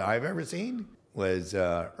biggest one I've ever seen was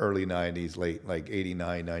early 90s, late, like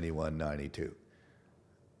 89, 91, 92.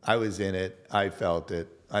 I was in it. I felt it.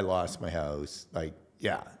 I lost my house. That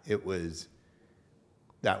was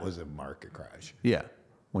a market crash. Yeah,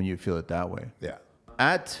 when you feel it that way. Yeah.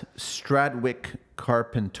 At Stradwick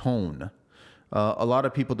Carpentone, a lot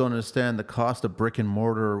of people don't understand the cost of brick and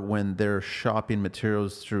mortar when they're shopping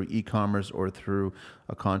materials through e-commerce or through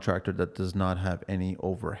a contractor that does not have any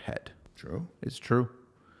overhead. True. It's true.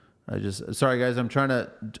 Sorry guys, I'm trying to,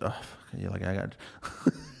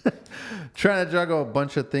 trying to juggle a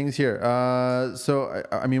bunch of things here.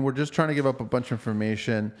 I mean, we're just trying to give up a bunch of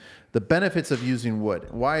information. The benefits of using wood.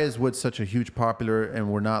 Why is wood such a huge popular and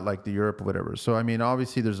we're not like the Europe or whatever? So, I mean,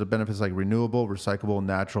 obviously there's the benefits like renewable, recyclable,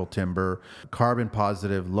 natural timber, carbon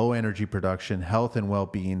positive, low energy production, health and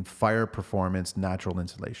well-being, fire performance, natural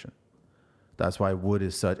insulation. That's why wood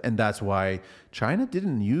is such, and that's why China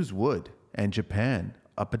didn't use wood and Japan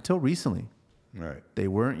up until recently. Right. They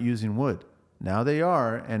weren't using wood. Now they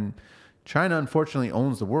are, and China unfortunately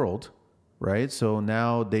owns the world, right? So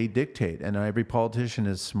now they dictate, and every politician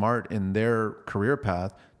is smart in their career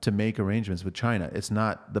path to make arrangements with China. It's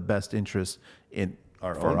not the best interest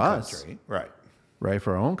for own us, country. Right. Right,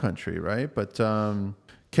 for our own country, right? But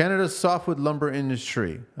Canada's softwood lumber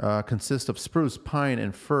industry consists of spruce, pine,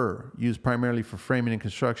 and fir, used primarily for framing and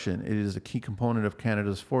construction. It is a key component of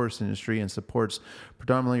Canada's forest industry and supports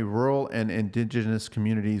predominantly rural and indigenous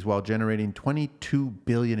communities while generating $22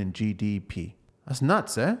 billion in GDP. That's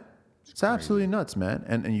nuts, eh? It's absolutely nuts, man.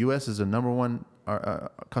 And U.S. is the number one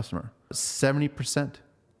customer. 70%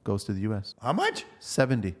 goes to the U.S. How much?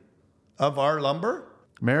 70. Of our lumber?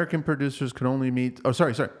 American producers can only meet. Oh,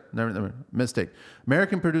 sorry. Never, mistake.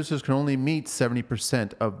 American producers can only meet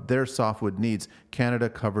 70% of their softwood needs. Canada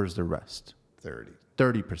covers the rest.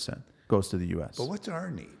 30% goes to the U.S. But what's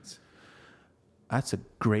our needs? That's a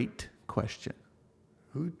great question.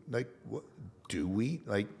 What do we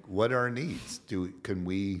like? What are our needs? Can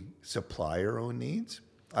we supply our own needs?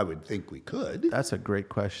 I would think we could. That's a great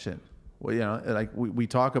question. Well, like we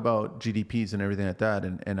talk about GDPs and everything like that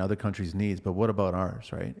and other countries' needs, but what about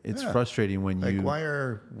ours, right? It's frustrating when why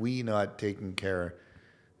are we not taking care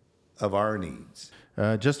of our needs?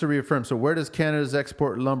 Just to reaffirm, so where does Canada's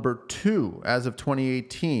export lumber to as of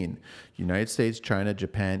 2018? United States, China,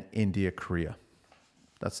 Japan, India, Korea.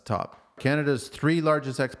 That's the top. Canada's three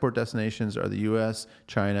largest export destinations are the U.S.,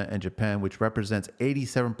 China, and Japan, which represents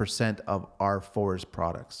 87% of our forest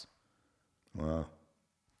products. Wow.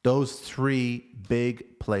 Those three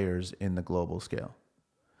big players in the global scale.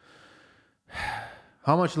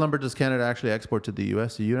 How much lumber does Canada actually export to the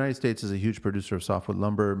U.S.? The United States is a huge producer of softwood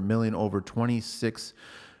lumber, milling over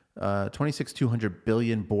 26,200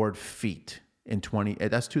 billion board feet in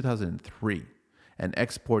that's 2003. and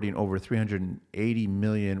exporting over 380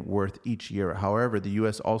 million worth each year. However, the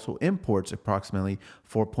U.S. also imports approximately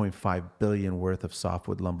 4.5 billion worth of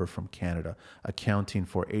softwood lumber from Canada, accounting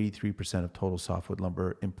for 83% of total softwood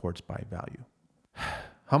lumber imports by value.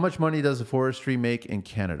 How much money does the forestry make in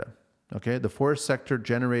Canada? Okay, the forest sector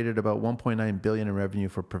generated about 1.9 billion in revenue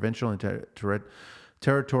for provincial and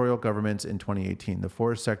territorial governments in 2018. The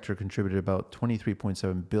forest sector contributed about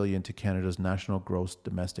 23.7 billion to Canada's national gross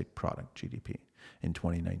domestic product (GDP) in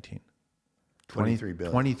 2019. 23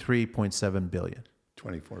 billion. 23.7 billion.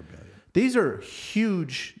 24 billion. These are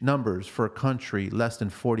huge numbers for a country less than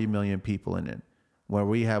 40 million people in it, where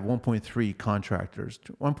we have 1.3 contractors,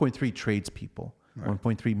 1.3 tradespeople, right.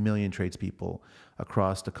 1.3 million tradespeople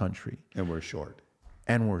across the country. And we're short.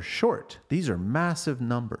 And we're short. These are massive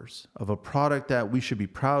numbers of a product that we should be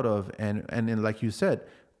proud of. And like you said,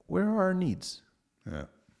 where are our needs? Yeah.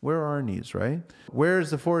 Where are our needs, right? Where is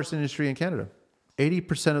the forest industry in Canada?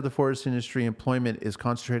 80% of the forest industry employment is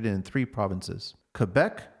concentrated in 3 provinces.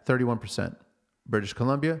 Quebec, 31%. British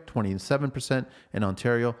Columbia, 27%. And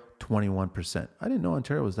Ontario, 21%. I didn't know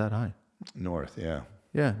Ontario was that high. North, yeah.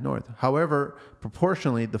 Yeah, north. However,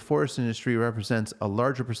 proportionally, the forest industry represents a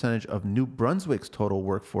larger percentage of New Brunswick's total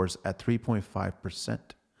workforce at 3.5%,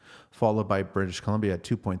 followed by British Columbia at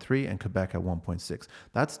 2.3% and Quebec at 1.6%.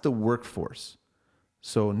 That's the workforce.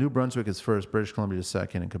 So New Brunswick is first, British Columbia is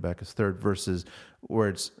second, and Quebec is third, versus where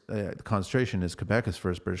it's the concentration is Quebec is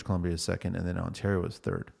first, British Columbia is second, and then Ontario is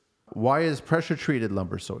third. Why is pressure-treated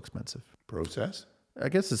lumber so expensive? Process? I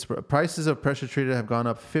guess it's prices of pressure treated have gone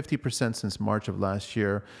up 50% since March of last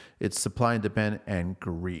year. It's supply and demand and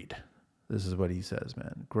greed. This is what he says,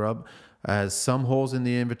 man. Grub has some holes in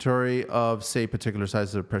the inventory of, say, particular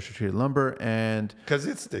sizes of pressure treated lumber, and because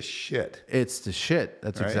it's the shit. It's the shit.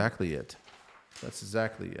 That's right? Exactly it. That's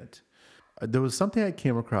exactly it. There was something I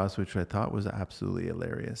came across which I thought was absolutely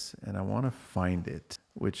hilarious, and I want to find it.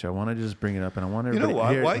 Which I want to just bring it up, and I want to. You know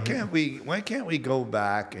what? Why can't we go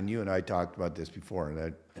back? And you and I talked about this before,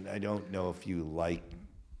 and I don't know if you like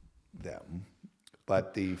them,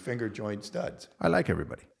 but the finger joint studs. I like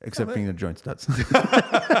everybody except finger joint studs.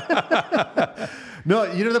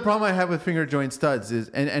 No, you know the problem I have with finger joint studs is,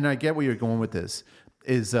 and I get where you're going with this,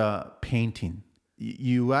 is painting.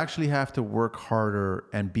 You actually have to work harder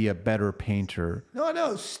and be a better painter.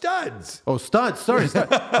 No, studs. Oh, studs. Sorry, studs.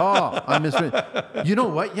 Oh, I misread. You know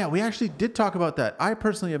what? Yeah, we actually did talk about that. I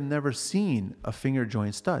personally have never seen a finger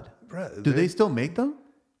joint stud. Do they still make them?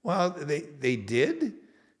 Well, they did.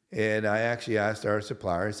 And I actually asked our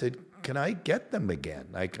supplier, I said, can I get them again?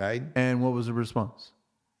 And what was the response?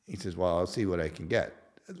 He says, well, I'll see what I can get.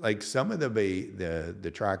 Like some of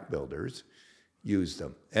the track builders use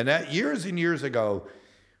them. And that years and years ago.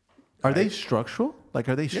 Are they structural? Like,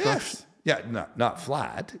 are they structural? Yes. Yeah, not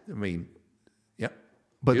flat. I mean, yeah.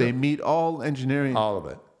 But they meet all engineering. All of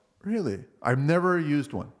it. Really? I've never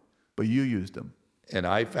used one, but you used them. And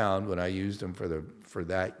I found when I used them for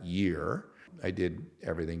that year, I did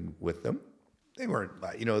everything with them. They weren't,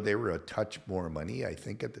 they were a touch more money, I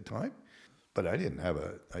think, at the time. But I didn't have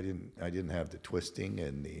the twisting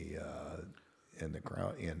and the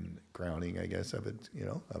crowning, I guess, of it,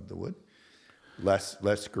 of the wood. Less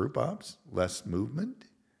screw pops, less movement.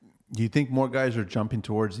 Do you think more guys are jumping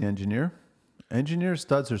towards the engineer? Engineer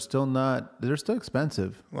studs are still they're still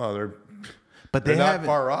expensive. Well, they're not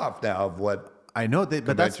far off now of what I know, they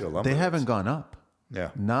haven't gone up. Yeah.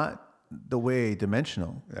 Not the way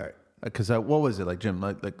dimensional. Right. Because what was it, like, Jim?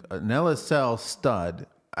 Like an LSL stud,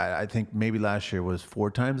 I think maybe last year was 4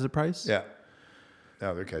 times the price. Yeah.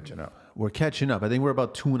 Now they're catching up. We're catching up. I think we're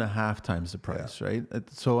about 2.5 times the price, right?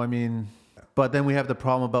 So, I mean, but then we have the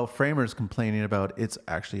problem about framers complaining about it's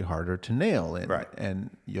actually harder to nail. Right. And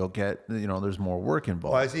you'll get, there's more work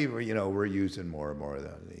involved. Well, I see, we're using more and more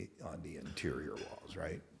on the interior walls,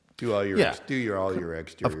 right? Do all your exterior walls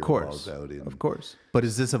out. Of course. But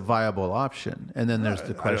is this a viable option? And then there's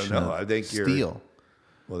the question of steel.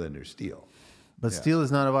 Well, then there's steel. But steel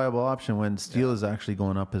is not a viable option when steel is actually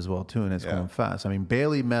going up as well, too, and it's going fast. I mean,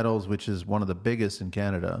 Bailey Metals, which is one of the biggest in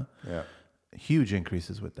Canada, huge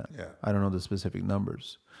increases with that. Yeah. I don't know the specific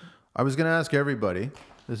numbers. I was going to ask everybody,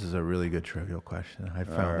 this is a really good trivial question. I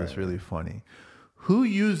found this really funny. Who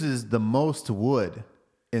uses the most wood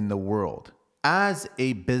in the world as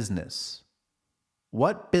a business?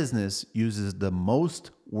 What business uses the most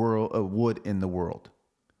wood in the world?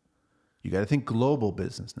 You got to think global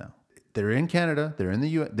business now. They're in Canada. They're in the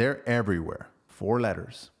U.S. They're everywhere. 4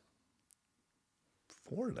 letters.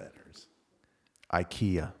 4 letters?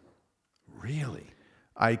 IKEA. Really?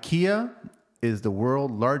 IKEA is the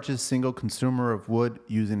world's largest single consumer of wood,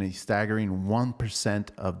 using a staggering 1%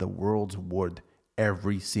 of the world's wood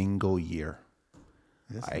every single year.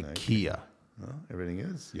 Yes, IKEA. Well, everything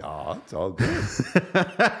is. Yeah, it's all good.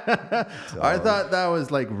 I thought that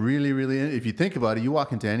was like really, really. If you think about it, you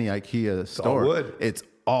walk into any IKEA store, all wood. it's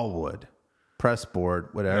all wood, press board,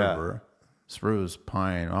 whatever, spruce,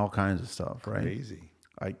 pine, all kinds of stuff, right? Crazy.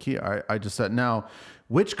 IKEA. I just said, now,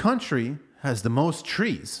 which country has the most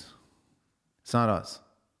trees? It's not us.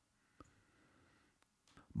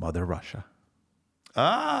 Mother Russia.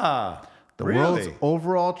 The world's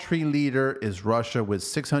overall tree leader is Russia with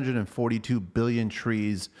 642 billion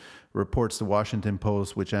trees, reports the Washington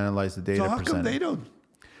Post, which analyzed the data So how presented. come they don't?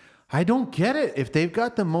 I don't get it. If they've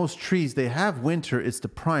got the most trees, they have winter, it's the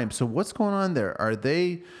prime. So what's going on there? Are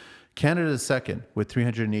they... Canada's second with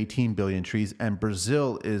 318 billion trees, and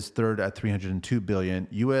Brazil is third at 302 billion.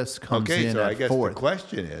 U.S. comes in so at I guess fourth. the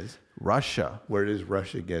question is, Russia. where does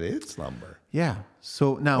Russia get its lumber? Yeah.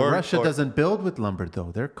 So now Russia doesn't build with lumber,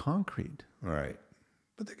 though. They're concrete. All right.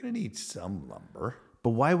 But they're going to need some lumber.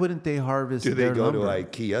 But why wouldn't they harvest Do they their go lumber? to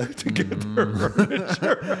IKEA to get their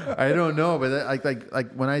furniture? I don't know, but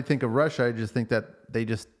like when I think of Russia, I just think that they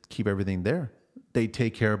just keep everything there. They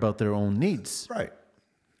take care about their own needs. Right.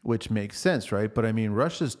 Which makes sense, right? But I mean,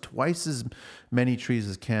 Russia's twice as many trees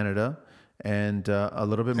as Canada, and a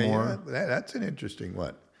little bit more. Yeah, that's an interesting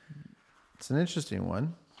one. It's an interesting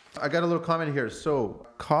one. I got a little comment here. So,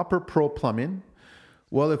 Copper Pro Plumbing.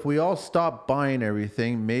 Well, if we all stop buying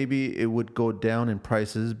everything, maybe it would go down in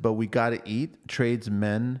prices, but we got to eat.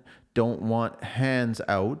 Tradesmen don't want hands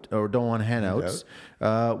out or don't want handouts.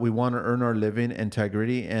 We want to earn our living,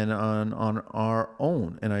 integrity, and on our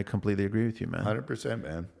own. And I completely agree with you, man. 100%,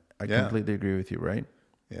 man. I completely agree with you, right?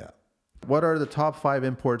 Yeah. What are the top 5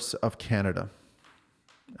 imports of Canada?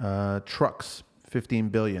 Trucks, 15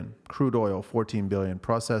 billion. Crude oil, 14 billion.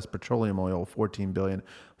 Processed petroleum oil, 14 billion.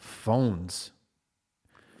 Phones,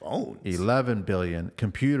 11 billion.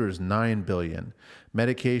 Computers, 9 billion.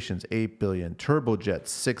 Medications, 8 billion. Turbojets,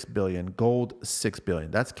 6 billion. Gold, 6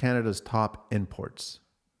 billion. That's Canada's top imports.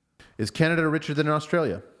 Is Canada richer than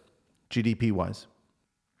Australia? GDP wise.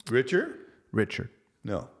 Richer? Richer.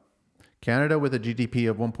 No. Canada, with a GDP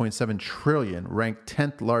of 1.7 trillion, ranked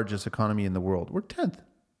 10th largest economy in the world. We're 10th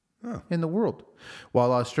in the world,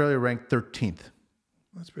 while Australia ranked 13th.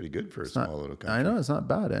 That's pretty good for a small little country. I know, it's not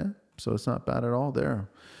bad, eh? So it's not bad at all there.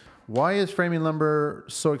 Why is framing lumber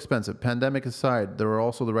so expensive? Pandemic aside, there are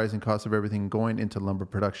also the rising costs of everything going into lumber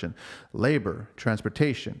production. Labor,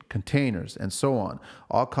 transportation, containers, and so on,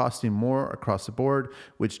 all costing more across the board,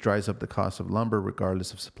 which drives up the cost of lumber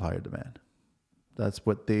regardless of supply or demand. That's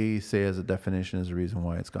what they say as a definition is the reason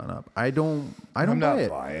why it's gone up. I don't buy it.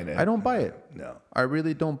 Buying it. I don't buy it. No. I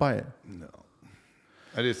really don't buy it. No.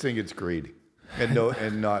 I just think it's greed. And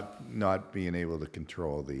not being able to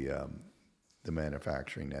control the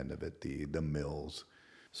manufacturing end of it, the mills.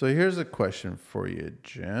 So here's a question for you,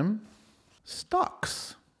 Jim.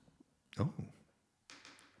 Stocks. Oh.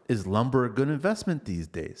 Is lumber a good investment these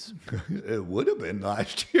days? It would have been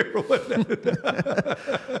last year, wouldn't it?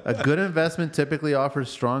 A good investment typically offers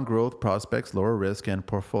strong growth prospects, lower risk, and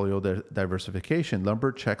portfolio diversification.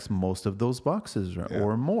 Lumber checks most of those boxes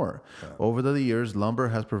or more. Yeah. Over the years, lumber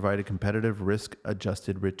has provided competitive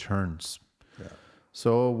risk-adjusted returns. Yeah.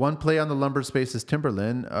 So one play on the lumber space is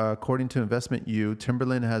timberland. According to Investment U,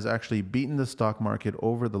 timberland has actually beaten the stock market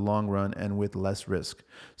over the long run and with less risk.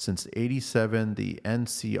 Since 1987, the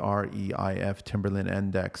NCREIF Timberland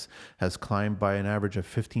Index has climbed by an average of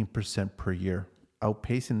 15% per year,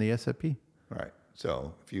 outpacing the S&P. Right.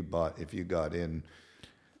 So if you got in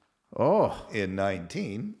in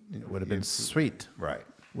 19, it would have been sweet. Right.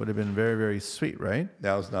 Would have been very, very sweet, right?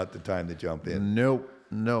 Now's not the time to jump in. Nope.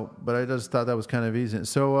 No, but I just thought that was kind of easy.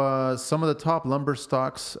 So some of the top lumber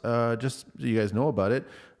stocks, just so you guys know about it,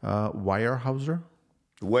 Weyerhaeuser.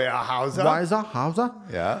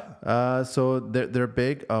 Yeah. So they're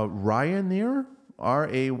big. Rayonier,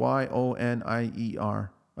 Rayonier,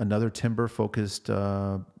 another timber-focused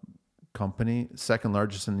company, second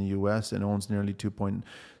largest in the U.S. and owns nearly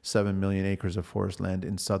 2.7 million acres of forest land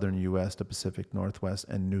in southern U.S., the Pacific Northwest,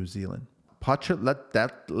 and New Zealand.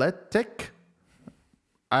 Patriotic.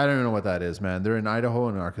 I don't even know what that is, man. They're in Idaho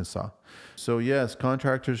and Arkansas. So yes,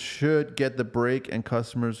 contractors should get the break, and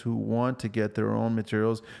customers who want to get their own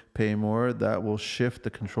materials pay more. That will shift the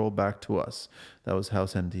control back to us. That was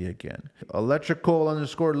House MD again.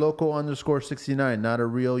 Electrical_local_69, not a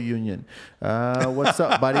real union. What's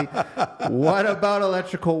up, buddy? What about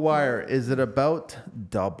electrical wire? Is it about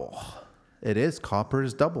double? It is. Copper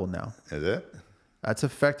is double now. Is it? That's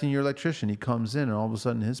affecting your electrician. He comes in and all of a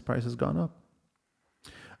sudden his price has gone up.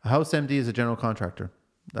 House MD is a general contractor.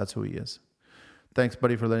 That's who he is. Thanks,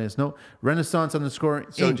 buddy, for letting us know. Renaissance _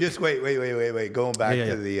 So Inc. just wait. Going back Yeah,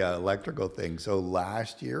 to the electrical thing. So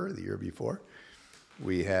last year, or the year before,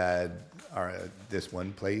 we had this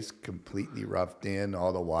one place completely roughed in,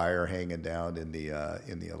 all the wire hanging down in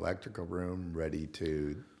the electrical room, ready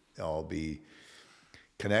to all be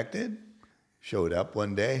connected. Showed up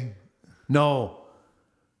one day. No.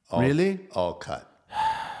 Really? All cut.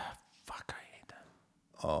 Fuck, I hate that.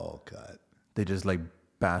 All cut. They just like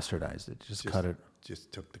bastardized it. Just cut it.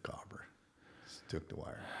 Just took the copper. Just took the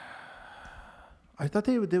wire. I thought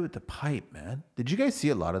they would do it with the pipe, man. Did you guys see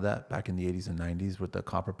a lot of that back in the 80s and 90s with the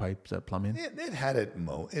copper pipes at plumbing? It had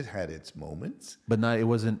its moments. But not, it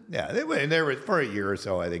wasn't. Yeah, and there was for a year or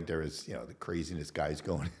so. I think there was the craziness guys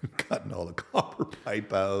going and cutting all the copper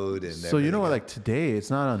pipe out and. So like today,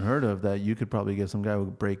 it's not unheard of that you could probably get some guy who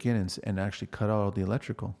would break in and actually cut out all the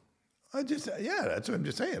electrical. That's what I'm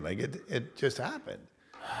just saying. Like it just happened.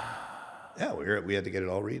 Yeah, we had to get it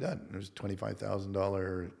all redone. It was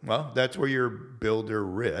 $25,000. Well, that's where your builder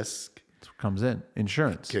risk comes in.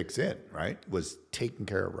 Insurance kicks in, right? Was taken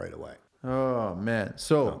care of right away. Oh man.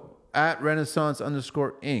 So at Renaissance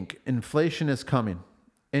 _ Inc., inflation is coming.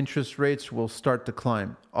 Interest rates will start to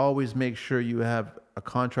climb. Always make sure you have a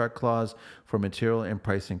contract clause for material and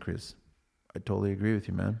price increase. I totally agree with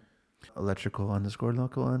you, man. Electrical _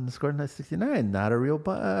 local _ 969, not a real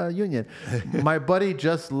union. My buddy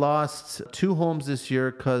just lost 2 homes this year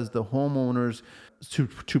because the homeowners, two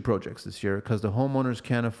projects this year, because the homeowners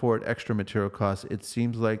can't afford extra material costs. It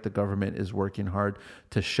seems like the government is working hard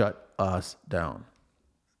to shut us down.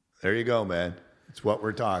 There you go, man. It's what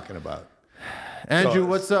we're talking about. Andrew,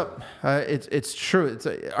 what's up? It's true.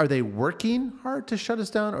 Are they working hard to shut us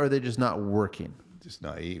down, or are they just not working? Just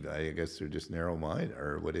naive. I guess they're just narrow-minded,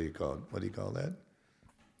 or what do you call that?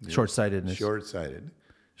 Short-sightedness.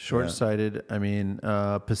 Short-sighted. Yeah. I mean,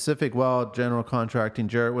 Pacific Well General Contracting.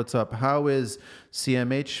 Jarrett, what's up? How is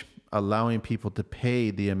CMH allowing people to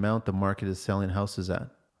pay the amount the market is selling houses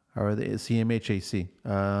at? How are they? CMHAC.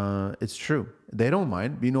 It's true. They don't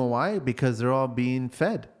mind. You know why? Because they're all being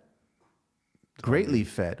fed. Greatly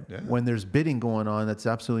fed. Yeah. When there's bidding going on, that's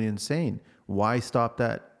absolutely insane. Why stop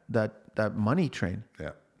that money train?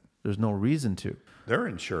 Yeah. There's no reason to. They're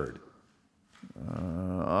insured.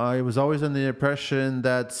 I was always under the impression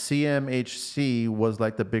that CMHC was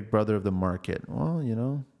like the big brother of the market.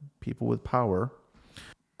 Well, people with power.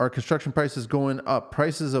 Are construction prices going up?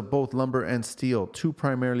 Prices of both lumber and steel, two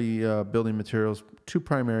primary building materials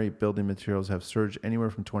have surged anywhere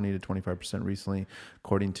from 20 to 25% recently,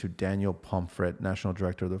 according to Daniel Pomfret, National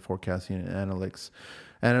Director of the Forecasting and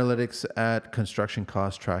Analytics at construction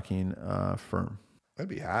cost tracking firm. I'd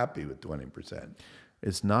be happy with 20%.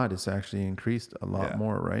 It's not. It's actually increased a lot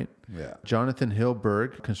more, right? Yeah. Jonathan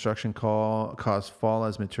Hilberg, construction costs fall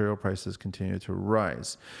as material prices continue to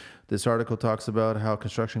rise. This article talks about how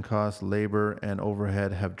construction costs, labor, and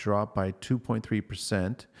overhead have dropped by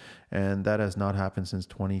 2.3%, and that has not happened since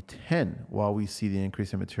 2010, while we see the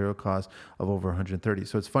increase in material costs of over 130.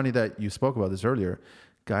 So it's funny that you spoke about this earlier.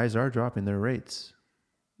 Guys are dropping their rates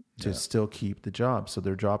to still keep the job. So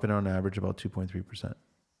they're dropping on average about 2.3%.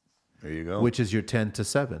 There you go. Which is your 10 to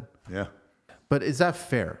 7. Yeah. But is that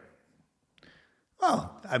fair?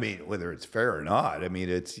 Well, I mean, whether it's fair or not, I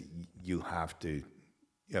mean, you have to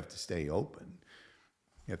stay open.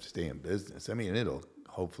 You have to stay in business. I mean,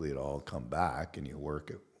 hopefully it'll all come back and you work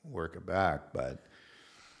it back. But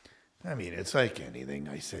I mean, it's like anything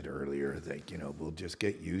I said earlier, like, we'll just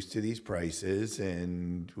get used to these prices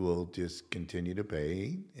and we'll just continue to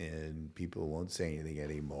pay and people won't say anything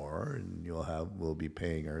anymore. And we'll be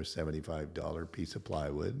paying our $75 piece of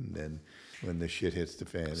plywood. And then when the shit hits the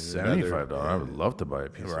fan, $75. I would love to buy a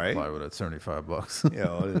piece of plywood at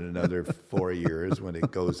 $75. In another 4 years when it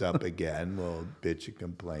goes up again, we'll bitch and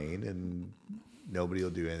complain and nobody will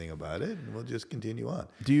do anything about it, and we'll just continue on.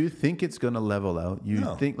 Do you think it's going to level out?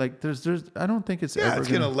 No. Think like there's? I don't think it's ever. It's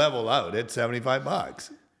going to level out at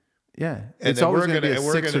 $75. Yeah, and it's always going to be a $6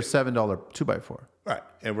 or $7 2x4. Right,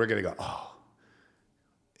 and we're going to go. Oh,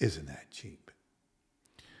 isn't that cheap?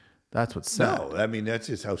 That's what's sad. No, I mean that's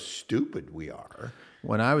just how stupid we are.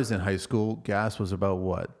 When I was in high school, gas was about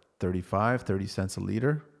what 30 cents a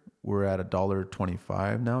liter. We're at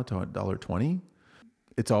 $1.25 now to $1.20.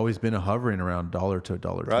 It's always been hovering around $1 to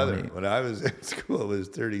 $1.20. Brother, when I was in school, it was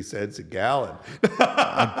 30 cents a gallon.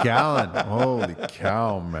 A gallon? Holy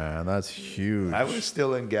cow, man. That's huge. I was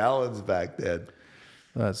still in gallons back then.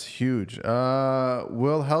 That's huge.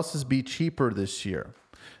 Will houses be cheaper this year?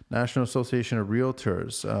 National Association of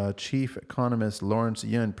Realtors chief economist Lawrence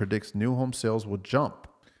Yin predicts new home sales will jump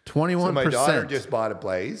 21%. So my daughter just bought a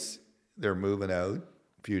place. They're moving out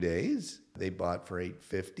few days. They bought for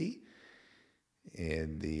 $850,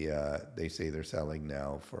 and they say they're selling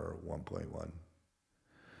now for 1.1.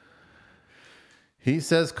 He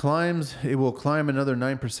says it will climb another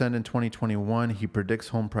 9% in 2021. He predicts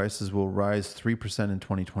home prices will rise 3% in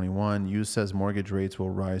 2021. Used says mortgage rates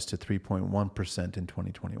will rise to 3.1% in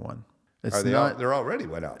 2021. They're already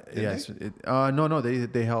went up. Yes. No,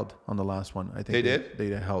 they held on the last one. I think they did. They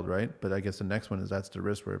held, right? But I guess the next one that's the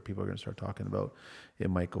risk where people are going to start talking about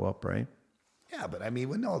it might go up, right? Yeah, but I mean,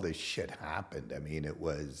 when all this shit happened, I mean, it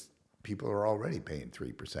was people are already paying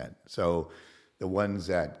 3%. So the ones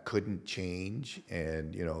that couldn't change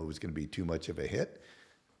and it was going to be too much of a hit,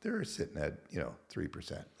 they're sitting at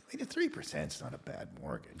 3%. I mean, 3% is not a bad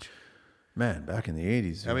mortgage. Man, back in the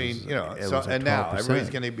 80s. I mean, and now everybody's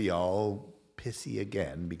going to be all pissy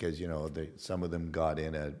again because, some of them got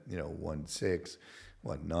in at, 1.6,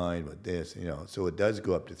 1.9 with this, so it does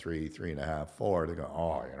go up to 3.5, 4. They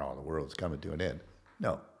go, the world's coming to an end.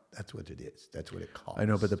 No, that's what it is. That's what it costs. I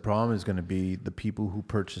know, but the problem is going to be the people who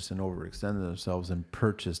purchased and overextended themselves and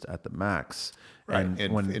purchased at the max. Right, and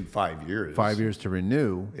in 5 years. 5 years to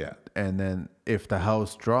renew. Yeah. And then if the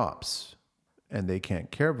house drops and they can't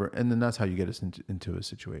care for it, and then that's how you get us into a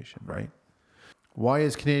situation, right? Why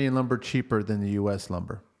is Canadian lumber cheaper than the U.S.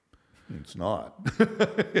 lumber? It's not.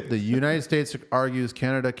 The United States argues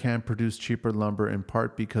Canada can produce cheaper lumber in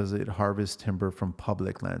part because it harvests timber from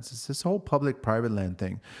public lands. It's this whole public-private land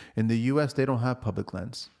thing. In the U.S., they don't have public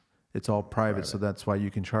lands. It's all private, so that's why you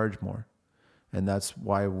can charge more. And that's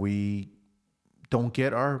why we don't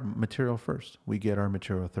get our material first. We get our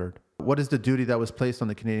material third. What is the duty that was placed on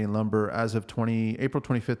the Canadian lumber? As of April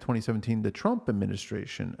 25th, 2017, the Trump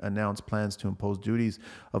administration announced plans to impose duties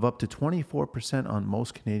of up to 24% on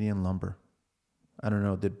most Canadian lumber. I don't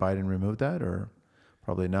know, did Biden remove that or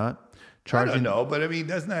probably not? I don't know, but I mean,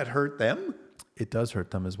 doesn't that hurt them? It does hurt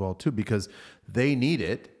them as well, too, because they need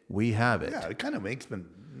it. We have it. Yeah, it kind of makes them,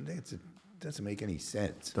 it doesn't make any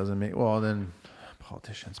sense. Well, then...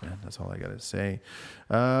 Politicians, man. That's all I got to say.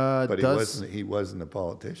 But he wasn't a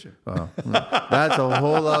politician. Oh, that's a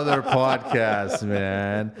whole other podcast,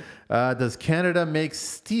 man. Does Canada make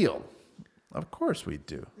steel? Of course we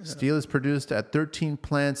do. Yeah. Steel is produced at 13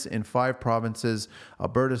 plants in 5 provinces: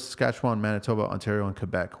 Alberta, Saskatchewan, Manitoba, Ontario, and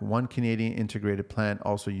Quebec. One Canadian integrated plant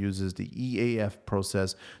also uses the EAF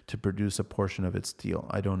process to produce a portion of its steel.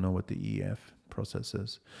 I don't know what the EAF process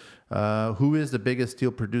is. Who is the biggest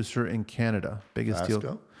steel producer in Canada? Biggest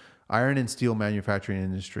steel, iron and steel manufacturing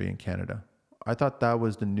industry in Canada. I thought that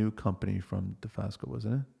was the new company from Dofasco,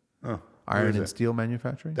 wasn't it? Oh, iron and steel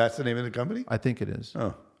manufacturing. That's the name of the company? I think it is.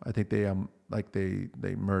 Oh, I think they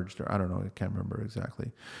they merged, or I don't know. I can't remember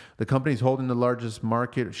exactly. The company's holding the largest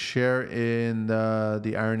market share in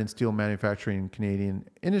the iron and steel manufacturing Canadian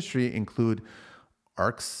industry include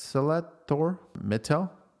Arcelor Mittal,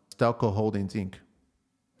 Stelco Holdings Inc.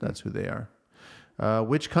 That's who they are.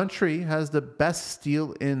 Which country has the best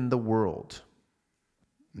steel in the world?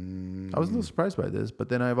 I was a little surprised by this, but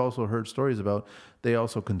then I've also heard stories about they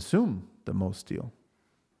also consume the most steel.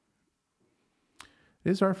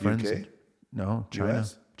 It is our friends. UK? No, China.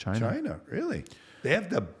 US? China, really? They have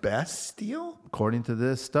the best steel? According to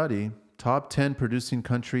this study, top 10 producing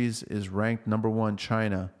countries is ranked number 1,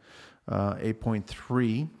 China,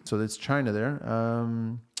 8.3. So that's China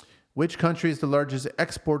there. Which country is the largest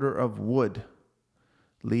exporter of wood?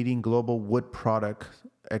 Leading global wood product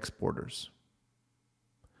exporters.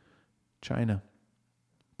 China.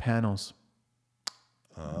 Panels.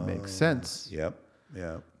 Makes sense. Yep.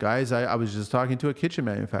 Yeah. Guys, I was just talking to a kitchen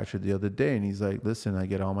manufacturer the other day, and he's like, listen, I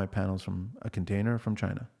get all my panels from a container from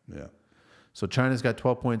China. Yeah. So China's got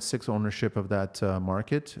 12.6% ownership of that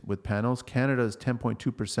market with panels. Canada is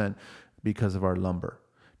 10.2% because of our lumber.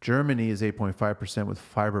 Germany is 8.5% with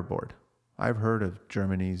fiberboard. I've heard of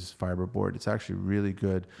Germany's fiberboard. It's actually really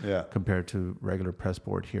good compared to regular press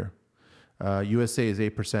board here. USA is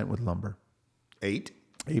 8% with lumber. 8%.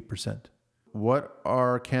 What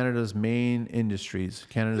are Canada's main industries?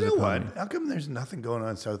 Canada's economy. What? How come there's nothing going on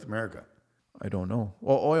in South America? I don't know.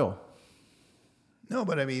 Well, oil. No,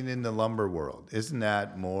 but I mean in the lumber world, isn't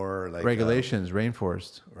that more like regulations,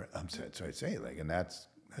 rainforest? So I'd say and that's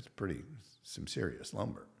pretty some serious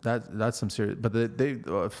lumber. That's some serious. But they,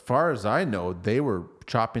 as far as I know, they were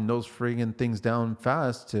chopping those friggin' things down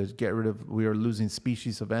fast to get rid of. We are losing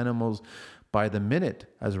species of animals by the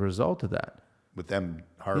minute as a result of that. With them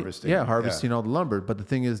harvesting. Yeah, harvesting all the lumber. But the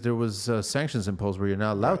thing is, there was sanctions imposed where you're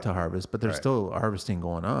not allowed to harvest, but there's still harvesting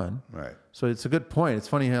going on. Right. So it's a good point. It's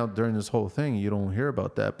funny how during this whole thing, you don't hear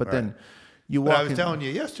about that. But then You But walk I was in, telling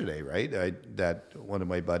you yesterday, right? That one of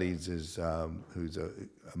my buddies is who's a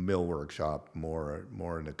mill workshop, more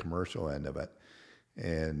in the commercial end of it,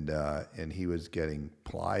 and he was getting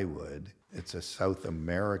plywood. It's a South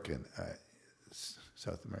American,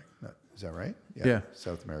 no, is that right? Yeah.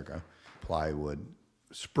 South America plywood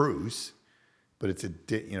spruce, but it's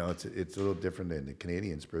it's a little different than the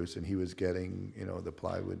Canadian spruce, and he was getting the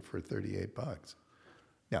plywood for $38.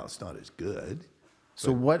 Now it's not as good.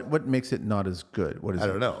 so what makes it not as good? What is I it?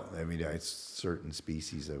 don't know. I mean, it's certain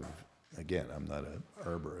species of. Again, I'm not an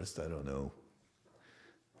herborist. I don't know.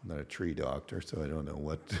 I'm not a tree doctor, so I don't know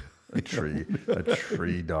what A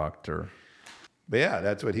tree doctor. But yeah,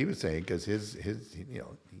 that's what he was saying because his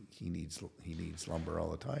he needs lumber all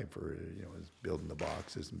the time for his building the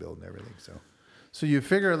boxes and building everything. So you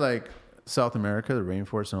figure like South America, the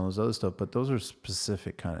rainforest and all this other stuff, but those are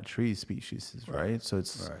specific kind of tree species, right? So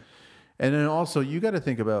it's, right. And then also you got to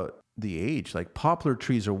think about the age. Like poplar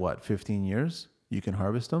trees are what, 15 years? You can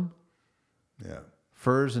harvest them. Yeah.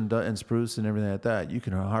 Firs and spruce and everything like that, you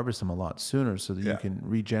can harvest them a lot sooner so that you can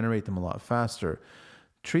regenerate them a lot faster.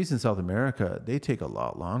 Trees in South America, they take a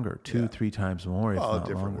lot longer, 2-3 times more, if not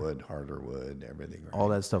different longer. wood, harder wood, everything. Right? All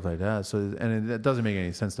that stuff like that. So, and it doesn't make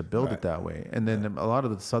any sense to build it that way. And then a lot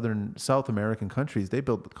of the South American countries, they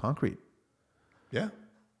build with concrete. Yeah.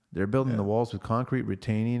 They're building the walls with concrete,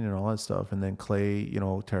 retaining, and all that stuff, and then clay,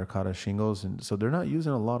 terracotta shingles, and so they're not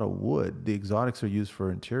using a lot of wood. The exotics are used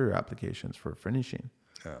for interior applications, for finishing.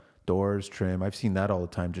 Yeah. Doors, trim. I've seen that all the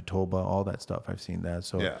time. Jatoba, all that stuff. I've seen that.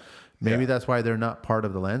 So Yeah. maybe that's why they're not part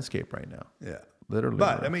of the landscape right now. Yeah. Literally.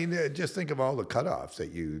 But I mean, just think of all the cutoffs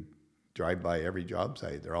that you drive by every job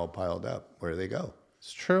site. They're all piled up. Where do they go?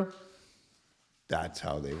 It's true. That's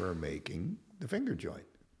how they were making the finger joint.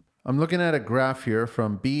 I'm looking at a graph here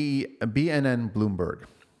from BNN Bloomberg.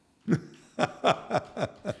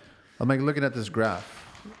 I'm like looking at this graph.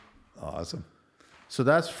 Awesome. So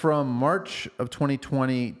that's from March of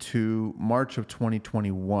 2020 to March of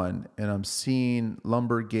 2021. And I'm seeing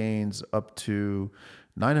lumber gains up to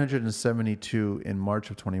 972 in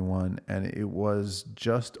March of 21. And it was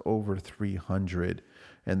just over 300.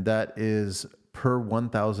 And that is per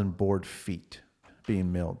 1,000 board feet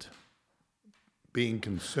being milled. Being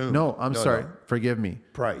consumed. No, I'm sorry. Forgive me.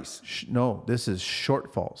 Price. No, this is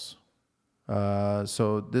shortfalls.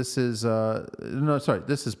 So this is,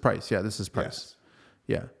 this is price. Yeah, this is price.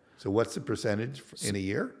 Yeah. So what's the percentage in a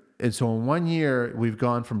year? And so in 1 year, we've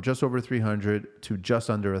gone from just over 300 to just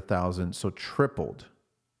under 1,000. So tripled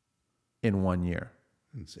in 1 year.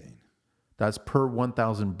 Insane. That's per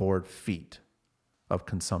 1,000 board feet of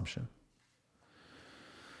consumption.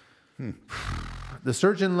 The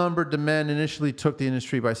surge in lumber demand initially took the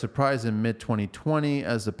industry by surprise in mid-2020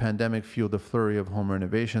 as the pandemic fueled a flurry of home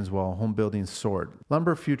renovations while home building soared.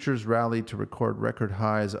 Lumber futures rallied to record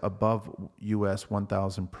highs above US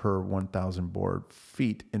 1,000 per 1,000 board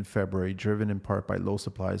feet in February, driven in part by low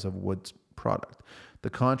supplies of wood product. The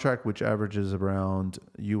contract, which averages around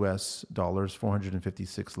US dollars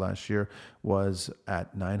 456 last year, was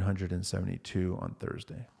at 972 on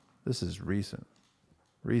Thursday. This is recent.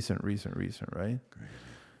 Recent, right?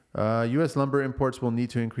 U.S. lumber imports will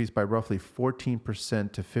need to increase by roughly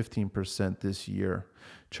 14% to 15% this year.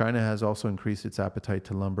 China has also increased its appetite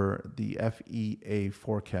to lumber. The FEA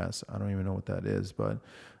forecast, I don't even know what that is, but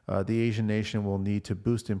the Asian nation will need to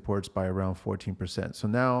boost imports by around 14%. So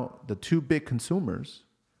now the two big consumers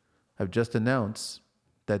have just announced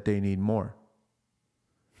that they need more.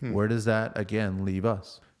 Where does that, again, leave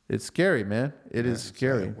us? It's scary, man. It is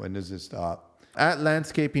scary. When does it stop? At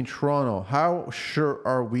Landscaping Toronto, how sure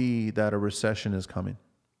are we that a recession is coming?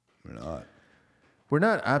 We're not. We're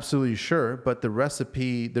not absolutely sure, but the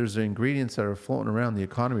recipe, there's the ingredients that are floating around the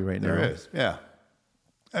economy right now. There is, yeah.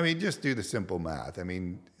 I mean, just do the simple math. I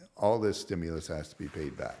mean, all this stimulus has to be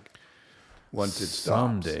paid back. Once it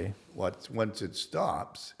stops. Someday. Once it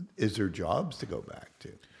stops, is there jobs to go back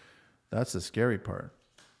to? That's the scary part.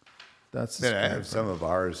 That's the Then I scary have part. some of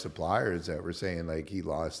our suppliers that were saying like he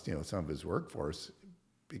lost, some of his workforce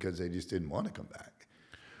because they just didn't want to come back.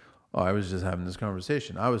 Oh, I was just having this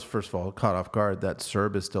conversation. I was, first of all, caught off guard that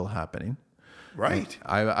CERB is still happening. Right.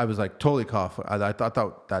 I was like totally caught. I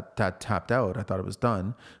thought that tapped out. I thought it was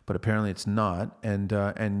done, but apparently it's not.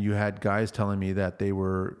 And you had guys telling me that they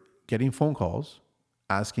were getting phone calls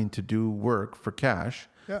asking to do work for cash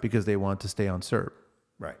because they want to stay on CERB.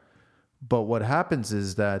 Right. But what happens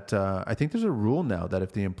is that I think there's a rule now that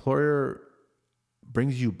if the employer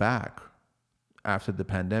brings you back after the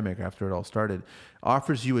pandemic, after it all started,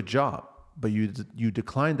 offers you a job, but you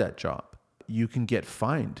decline that job, you can get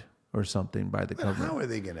fined or something by the government. How are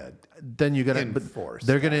they going to Then you got to enforce?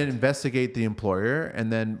 They're going to investigate the employer,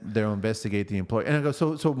 and then they'll investigate the employer. And I go,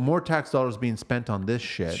 so more tax dollars being spent on this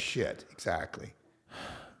shit. Shit, exactly.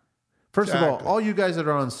 First of all you guys that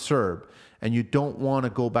are on CERB and you don't want to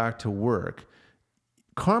go back to work,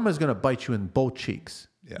 karma is going to bite you in both cheeks.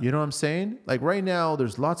 Yeah. You know what I'm saying? Like right now,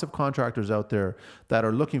 there's lots of contractors out there that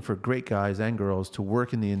are looking for great guys and girls to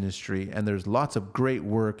work in the industry. And there's lots of great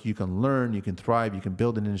work. You can learn, you can thrive, you can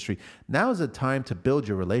build an industry. Now is the time to build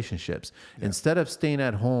your relationships. Yeah. Instead of staying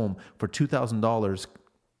at home for $2,000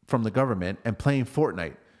 from the government and playing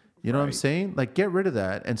Fortnite. You know what I'm saying? Like get rid of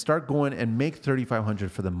that and start going and make $3,500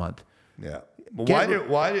 for the month. Yeah. But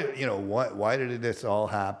why did this all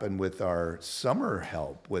happen with our summer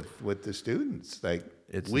help with the students? Like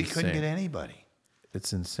we couldn't get anybody.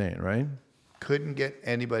 It's insane, right? Couldn't get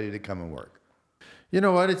anybody to come and work. You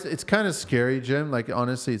know what? It's kind of scary, Jim. Like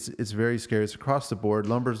honestly, it's very scary. It's across the board.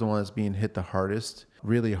 Lumber's the one that's being hit the hardest,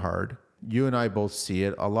 really hard. You and I both see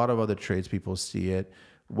it. A lot of other tradespeople see it.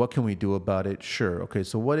 What can we do about it? Sure. Okay.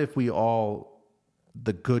 So what if we all,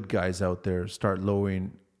 the good guys out there, start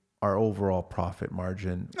lowering our overall profit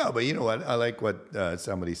margin? No, but you know what? I like what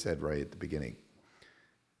somebody said right at the beginning.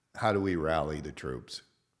 How do we rally the troops?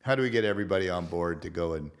 How do we get everybody on board to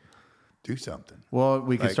go and do something? Well,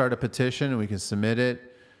 we can start a petition and we can submit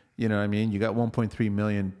it. You know what I mean? You got 1.3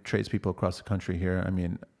 million tradespeople across the country here. I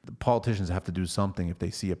mean, the politicians have to do something if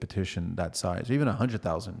they see a petition that size, even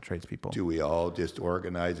 100,000 tradespeople. Do we all just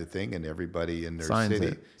organize a thing and everybody in their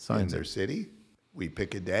city, we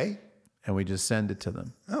pick a day? And we just send it to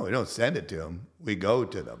them. No, we don't send it to them. We go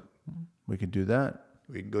to them. We can do that.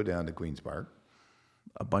 We can go down to Queen's Park.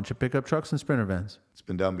 A bunch of pickup trucks and Sprinter vans. It's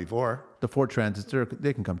been done before. The Ford Transits,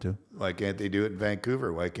 they can come too. Why can't they do it in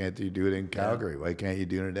Vancouver? Why can't they do it in Calgary? Why can't you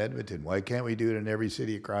do it in Edmonton? Why can't we do it in every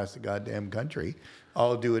city across the goddamn country?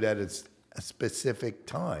 All do it at a specific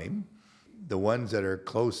time. The ones that are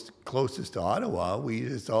closest to Ottawa, we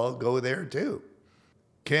just all go there too.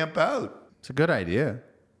 Camp out. It's a good idea.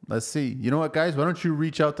 Let's see. You know what, guys? Why don't you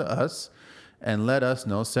reach out to us and let us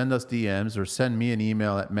know. Send us DMs or send me an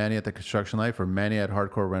email at Manny at the Construction Life or Manny at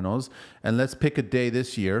Hardcore Rentals. And let's pick a day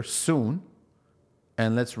this year soon.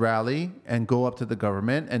 And let's rally and go up to the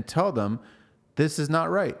government and tell them this is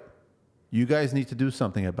not right. You guys need to do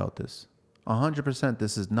something about this. 100%.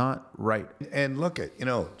 This is not right. And look at,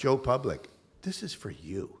 Joe Public. This is for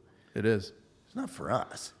you. It is. It's not for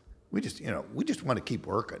us. We just want to keep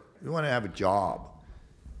working. We want to have a job.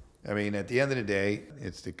 I mean, at the end of the day,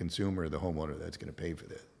 it's the consumer, the homeowner that's going to pay for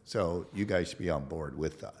this. So you guys should be on board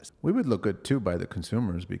with us. We would look good too by the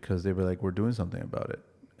consumers because they were like, we're doing something about it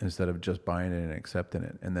instead of just buying it and accepting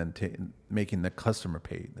it and then making the customer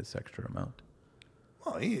pay this extra amount.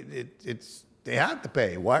 Well, they have to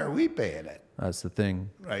pay. Why are we paying it? That's the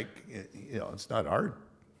thing. Like, it's not our.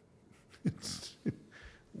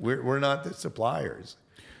 We're not the suppliers.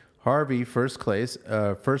 Harvey, first place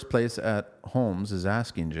at Holmes, is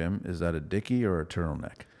asking Jim, is that a dickie or a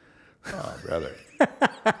turtleneck? Oh, brother.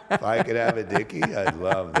 If I could have a dickie, I'd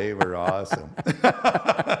love. They were awesome.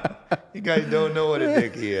 You guys don't know what a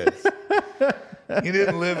dickie is. You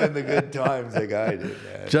didn't live in the good times like I did,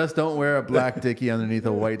 man. Just don't wear a black dickie underneath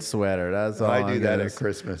a white sweater. That's all. I do that at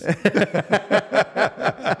Christmas.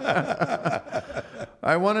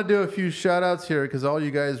 I want to do a few shout outs here because all you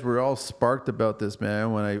guys were all sparked about this,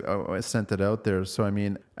 man, when I sent it out there. So, I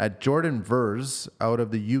mean, at Jordan Vers out of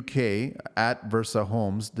the UK at Versa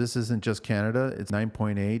Homes, this isn't just Canada. It's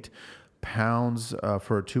 9.8 pounds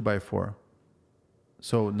for a 2x4.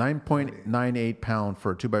 So 9.98 pound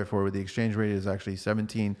for a 2x4 with the exchange rate is actually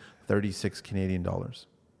 17.36 Canadian dollars.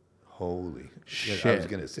 Holy shit. I was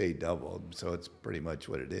going to say double, so it's pretty much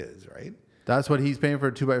what it is, right? That's what he's paying for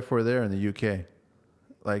a 2x4 there in the UK.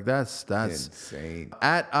 Like that's insane.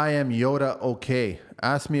 At I am Yoda okay.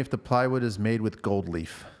 Ask me if the plywood is made with gold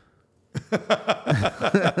leaf.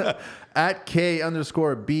 At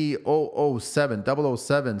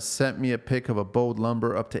K_B007 sent me a pic of a bowed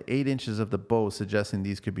lumber up to 8 inches of the bow, suggesting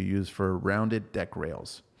these could be used for rounded deck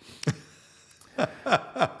rails.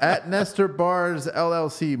 At Nestor Bars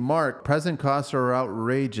LLC, Mark, present costs are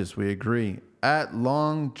outrageous. We agree. At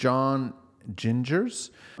Long John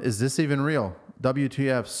Gingers, is this even real?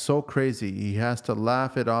 WTF, so crazy. He has to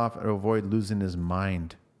laugh it off and avoid losing his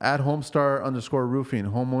mind. At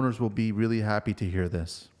Homestar_roofing, homeowners will be really happy to hear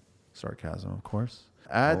this. Sarcasm, of course.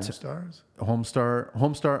 At Homestars?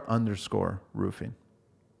 Homestar_roofing.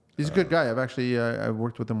 He's a good guy. I've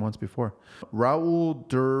worked with him once before. Raul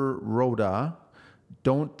Roda,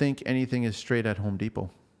 don't think anything is straight at Home Depot.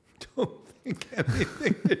 Don't think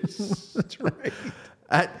anything is straight.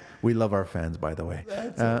 We love our fans, by the way.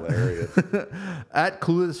 That's hilarious. At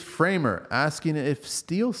Clueless Framer, asking if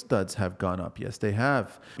steel studs have gone up. Yes, they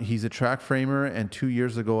have. He's a track framer, and 2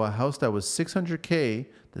 years ago, a house that was $600K,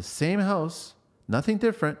 the same house, nothing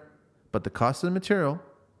different, but the cost of the material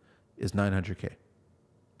is $900K.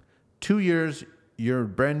 2 years, your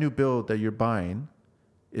brand new build that you're buying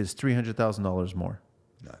is $300,000 more.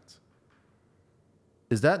 Nuts.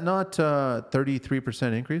 Is that not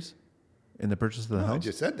 33% increase in the purchase of the house? I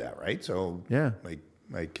just said that, right? So yeah, my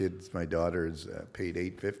daughters paid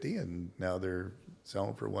 $850, and now they're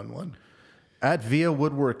selling for $1,100. At Via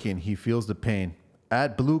Woodworking, he feels the pain.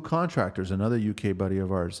 At Blue Contractors, another UK buddy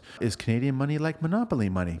of ours, is Canadian money like Monopoly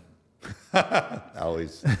money?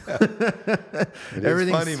 Always.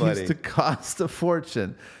 Everything funny seems money. to cost a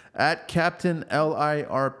fortune. At Captain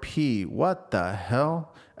LIRP, what the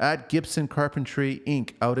hell? At Gibson Carpentry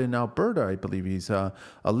Inc. out in Alberta, I believe he's a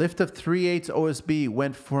lift of 3/8 OSB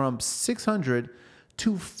went from 600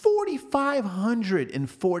 to 4,500 in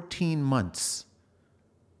 14 months.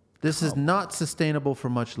 This is not sustainable for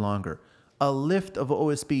much longer. A lift of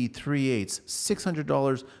OSB 3/8,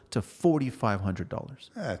 $600 to $4,500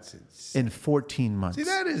 That's insane. in 14 months. See,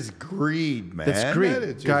 that is greed, man. That's greed. That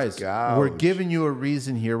is just Guys, gouge. we're giving you a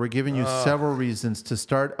reason here. We're giving you several reasons to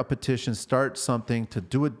start a petition, start something, to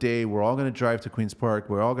do a day. We're all going to drive to Queen's Park.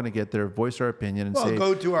 We're all going to get there, voice our opinion, and say,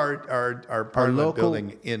 go to our parliament local-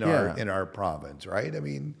 building in yeah. our province, right? I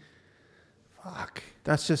mean, fuck.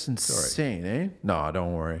 that's just insane, eh? No,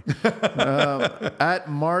 don't worry. At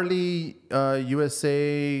Marley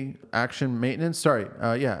USA Action Maintenance,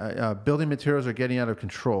 building materials are getting out of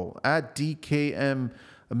control. At DKM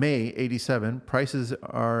May 87, prices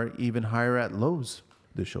are even higher at Lowe's.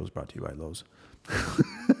 This show is brought to you by Lowe's.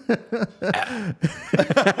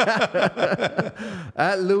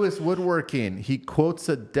 At Lewis Woodworking, he quotes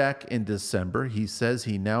a deck in December. He says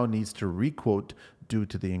he now needs to requote due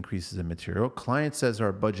to the increases in material. Client says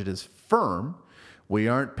our budget is firm. We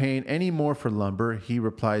aren't paying any more for lumber. He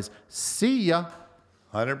replies, see ya.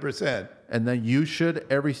 100%. And then you should,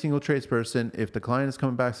 every single tradesperson, if the client is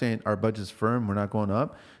coming back saying our budget's firm, we're not going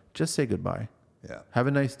up, just say goodbye. Yeah. Have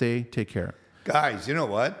a nice day. Take care. Guys, you know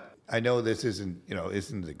what? I know this isn't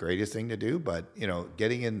the greatest thing to do, but,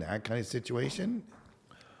 getting in that kind of situation,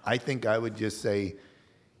 I think I would just say,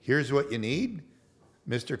 here's what you need,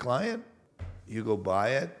 Mr. Client. You go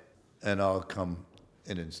buy it, and I'll come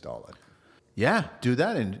and install it. Yeah, do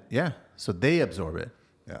that. And so they absorb it.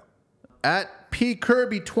 Yeah. At P.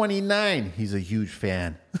 Kirby 29, he's a huge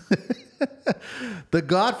fan. The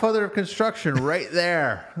godfather of construction right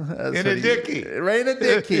there. In a dicky. Right in a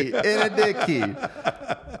dicky. In a dicky.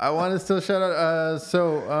 I want to still shout out.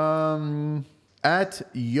 At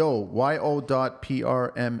yo.prmn,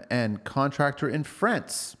 contractor in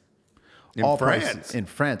France. In France? In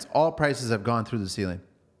France. All prices have gone through the ceiling.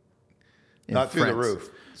 Not through the roof.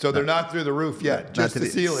 So they're not through the roof yet, just the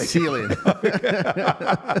ceiling. Ceiling.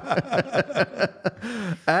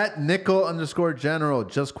 At Nickel_General,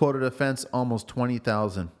 just quoted a fence almost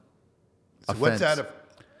 20,000. So what's that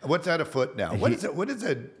a foot now? What is a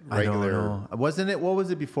regular? I don't know. Wasn't it? What was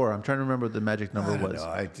it before? I'm trying to remember what the magic number was.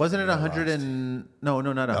 Wasn't it 100 and no,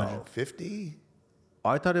 not 100. No, 50.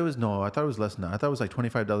 I thought it was less than that. I thought it was like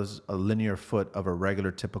 $25 a linear foot of a regular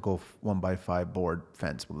typical 1x5 board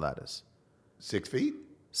fence with lattice. 6 feet?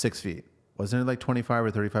 6 feet. Wasn't it like $25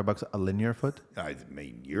 or $35 a linear foot? I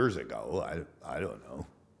mean, years ago. I don't know.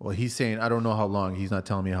 Well, he's saying, I don't know how long. He's not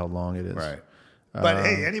telling me how long it is. Right. But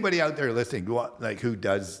hey, anybody out there listening, who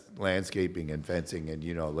does landscaping and fencing, and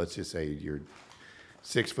let's just say you're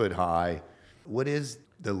 6 foot high, what is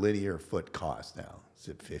the linear foot cost now? Is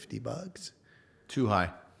it $50? Too high.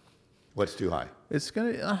 What's too high? It's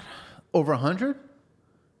gonna over 100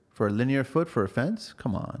 for a linear foot for a fence.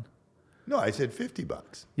 Come on. No, I said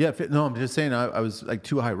 $50. Yeah, no, I'm just saying I was like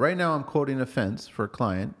too high. Right now I'm quoting a fence for a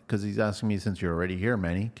client because he's asking me, since you're already here,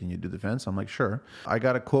 Manny, can you do the fence? I'm like, sure. I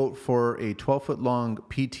got a quote for a 12-foot long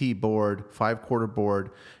PT board, 5/4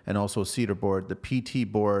 board, and also a cedar board. The PT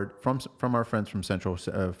board from our friends from Central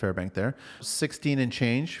Fairbank there, 16 and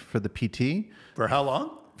change for the PT. For how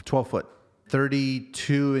long? 12 foot.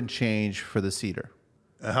 32 and change for the cedar.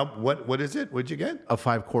 What is it? What'd you get? A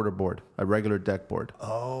 5/4 board, a regular deck board.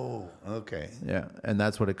 Oh, okay. Yeah, and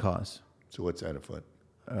that's what it costs. So what's that a foot?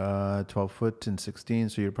 12 foot and 16,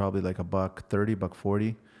 so you're probably like $130,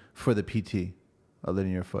 $140 for the PT, a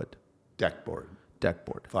linear foot. Deck board.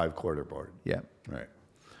 5/4 board. Yeah. Right.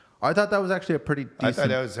 I thought that was actually a pretty decent. I thought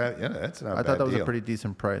that was that's not. I thought that was a pretty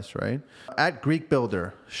decent price, right? At Greek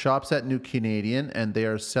Builder, shops at New Canadian, and they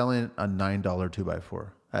are selling a $9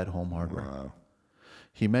 2x4 at Home Hardware. Wow.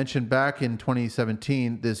 He mentioned back in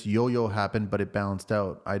 2017, this yo-yo happened, but it balanced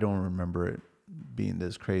out. I don't remember it being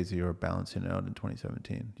this crazy or balancing out in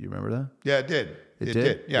 2017. Do you remember that? Yeah, it did. It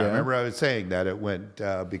did? Yeah, Yeah. I remember I was saying that it went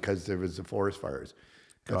because there was the forest fires.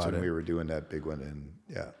 That's Got when it. we were doing that big one, and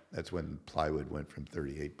yeah, that's when plywood went from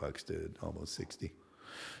 $38 to almost 60.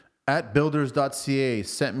 At builders.ca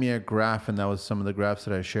sent me a graph, and that was some of the graphs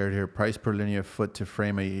that I shared here. Price per linear foot to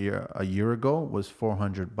frame a year ago was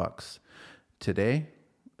 $400. Today,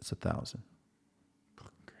 it's $1,000.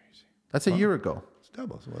 Crazy. That's a year ago. It's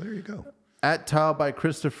double. So well, there you go. At Tile by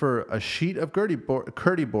Christopher, a sheet of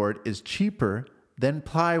Curdy board is cheaper than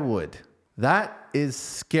plywood. That is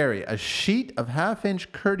scary. A sheet of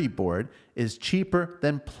half-inch Curdy board is cheaper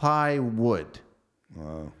than plywood.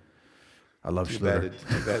 Wow. I love Too Schluter.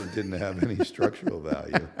 bad it didn't have any structural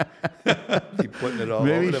value. Keep putting it all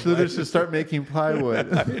Maybe over the Schluter place. should start making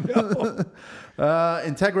plywood. I know.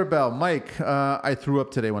 Integra Bell, Mike, I threw up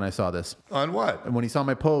today when I saw this. On what? And when he saw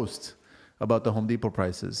my post about the Home Depot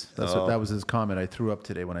prices, that was his comment. I threw up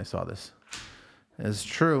today when I saw this. It's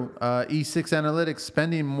true. E6 Analytics,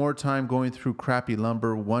 spending more time going through crappy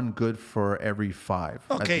lumber, one good for every 5.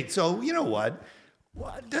 Okay, so you know what?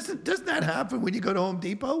 Doesn't that happen when you go to Home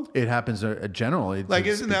Depot? It happens generally. Like,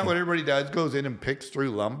 isn't that what everybody does? Goes in and picks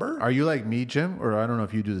through lumber? Are you like me, Jim? Or I don't know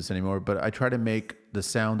if you do this anymore, but I try to make the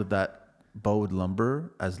sound of that bowed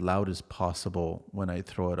lumber as loud as possible when I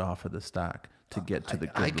throw it off of the stack to get to the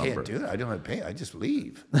good I lumber. can't do that. I don't have to pay. I just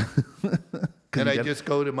leave. And I just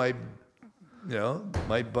go to my,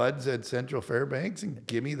 my buds at Central Fairbanks and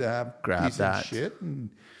give me the Grab piece that. of shit.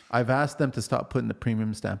 And I've asked them to stop putting the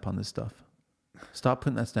premium stamp on this stuff. Stop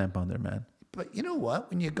putting that stamp on there, man. But you know what?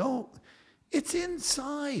 When you go, it's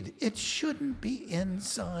inside. It shouldn't be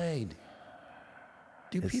inside.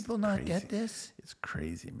 Do people not crazy. get this? It's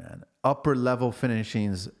crazy, man. Upper level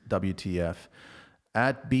finishings, WTF.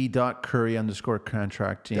 At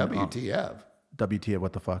b.curry_contracting. WTF. WTF,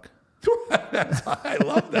 what the fuck? I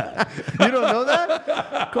love that. You don't know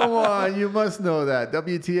that? Come on, you must know that.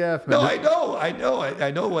 WTF, man. No, I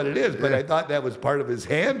know what it is, but I thought that was part of his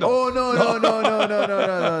handle. Oh,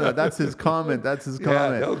 no. That's his comment.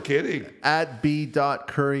 Yeah, no kidding. At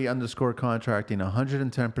b.curry_contracting,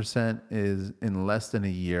 110% is in less than a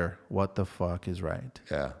year. What the fuck is right?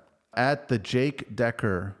 Yeah. At the Jake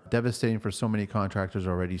Decker, devastating for so many contractors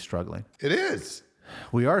already struggling. It is.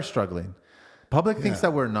 We are struggling. Public thinks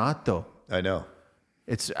that we're not, though. I know.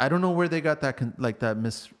 I don't know where they got that,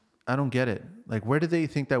 I don't get it. Like, where did they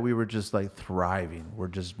think that we were just like thriving? We're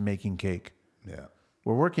just making cake. Yeah.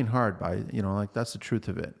 We're working hard that's the truth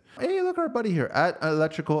of it. Hey, look, our buddy here at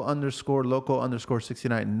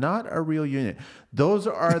electrical_local_69, not a real unit. Those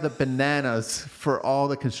are the bananas for all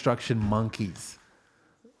the construction monkeys.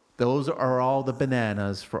 Those are all the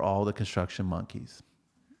bananas for all the construction monkeys.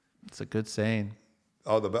 It's a good saying.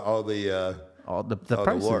 All the prices.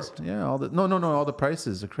 warped. Yeah, all the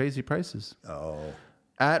prices, the crazy prices. Oh.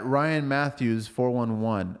 At Ryan Matthews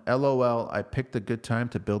 411, LOL, I picked a good time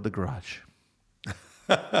to build the garage.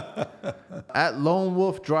 At Lone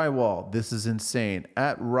Wolf Drywall, this is insane.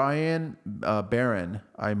 At Ryan Barron,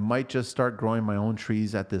 I might just start growing my own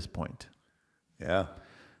trees at this point. Yeah.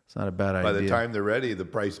 It's not a bad idea. By the time they're ready, the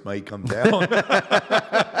price might come down.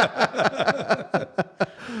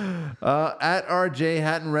 At RJ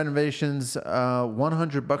Hatton Renovations,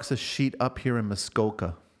 $100 a sheet up here in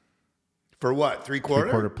Muskoka. For what? 3/4?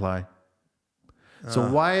 3/4 ply.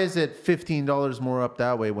 So why is it $15 more up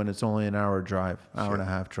that way when it's only an hour drive, hour and a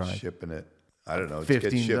half drive? Shipping it. I don't know. It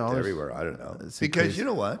gets shipped $15? everywhere. I don't know. It's Because crazy. you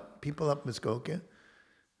know what? People up Muskoka,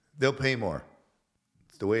 they'll pay more.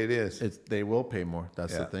 It's the way it is. They will pay more.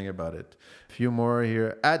 That's the Yeah. thing about it. A few more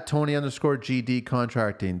here. At Tony_GD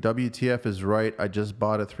Contracting. WTF is right. I just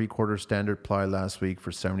bought a 3/4 standard ply last week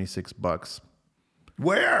for $76.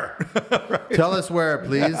 Where? Tell us where,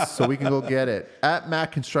 please, so we can go get it. At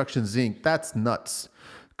Mac Construction Zinc. That's nuts.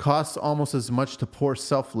 Costs almost as much to pour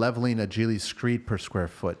self-leveling a Geely screed per square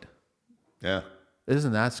foot. Yeah.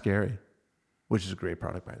 Isn't that scary? Which is a great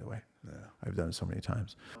product, by the way. Yeah, I've done it so many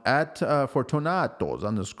times. At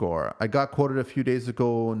Fortunatos_, I got quoted a few days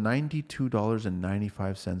ago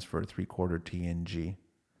 $92.95 for a 3/4 TNG.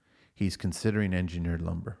 He's considering engineered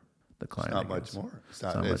lumber. The client, Not much more. It's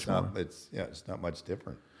not much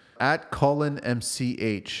different. At Colin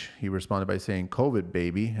MCH, he responded by saying COVID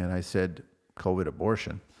baby, and I said COVID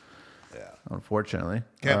abortion. Yeah. Unfortunately,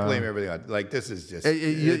 Can't blame everything on. Like, this is just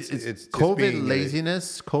it's just COVID being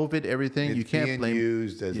laziness, COVID everything. You can't being blame.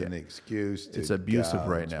 used as an excuse. It's abusive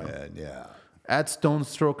right now. Man. Yeah. At Stone's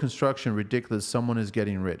Throw Construction, ridiculous. Someone is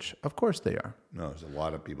getting rich. Of course they are. No, there's a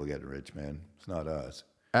lot of people getting rich, man. It's not us.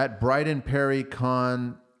 At Bryden Perry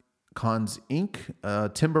Cons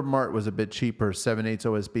Inc., Timber Mart was a bit cheaper. 7/8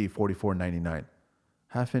 OSB, $44.99.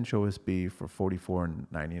 Half-inch OSB for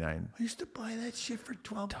 $44.99. I used to buy that shit for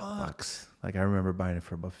 $12. Like I remember buying it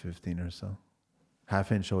for about 15 or so.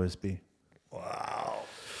 Half-inch OSB. Wow.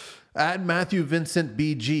 At Matthew Vincent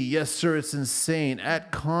BG, yes sir, it's insane. At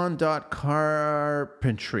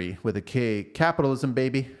con.carpentry with a K, capitalism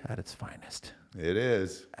baby at its finest. It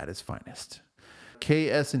is. At its finest.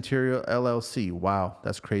 KS Interior LLC, wow,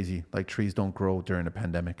 that's crazy. Like trees don't grow during a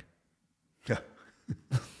pandemic. Yeah.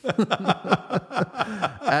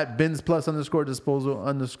 At bins plus underscore disposal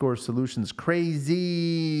underscore solutions,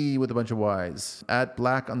 crazy with a bunch of Y's. At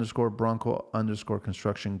black underscore bronco underscore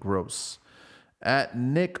construction gross. At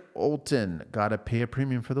Nick Olton, gotta pay a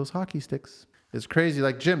premium for those hockey sticks. It's crazy.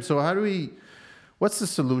 Like, Jim, so what's the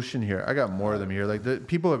solution here? I got more of them here. Like,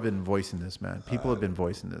 people have been voicing this, man. People have been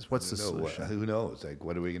voicing this. What's the solution? Who knows? Like,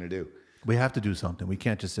 what are we going to do? We have to do something. We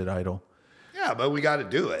can't just sit idle. Yeah, but we got to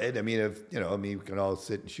do it. I mean, we can all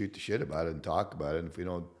sit and shoot the shit about it and talk about it. And if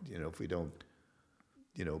we don't,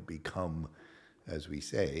 become, as we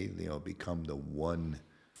say, become the one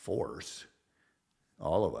force,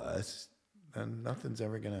 all of us, then nothing's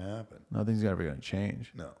ever going to happen. Nothing's ever going to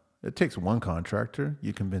change. No. It takes one contractor.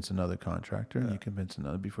 You convince another contractor. You convince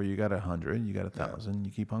another. Before you got 100, you got 1,000.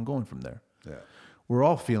 You keep on going from there. Yeah. We're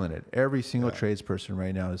all feeling it. Every single tradesperson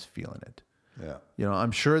right now is feeling it. Yeah.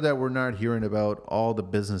 I'm sure that we're not hearing about all the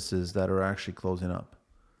businesses that are actually closing up.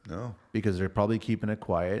 No. Because they're probably keeping it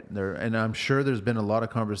quiet. And I'm sure there's been a lot of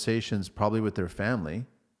conversations probably with their family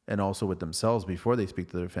and also with themselves before they speak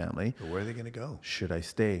to their family. But where are they going to go? Should I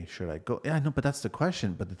stay? Should I go? Yeah, I know, but that's the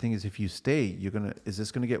question. But the thing is, if you stay, is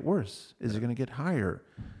this going to get worse? Is it going to get higher?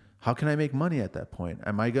 How can I make money at that point?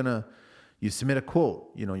 You submit a quote,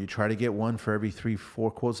 you try to get one for every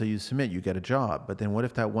 3-4 quotes that you submit, you get a job. But then what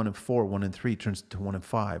if that 1 in 4, 1 in 3 turns to 1 in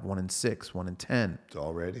 5, 1 in 6, 1 in 10? It's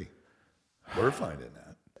already. We're finding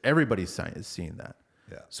that. Everybody's is seeing that.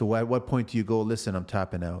 Yeah. So at what point do you go, listen, I'm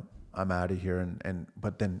tapping out. I'm out of here.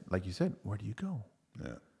 But then, like you said, where do you go?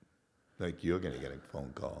 Yeah. Like you're going to get a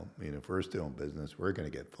phone call. I mean, if we're still in business, we're going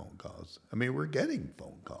to get phone calls. I mean, we're getting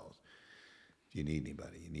phone calls. Do you need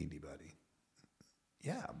anybody? You need anybody?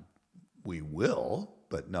 Yeah, we will,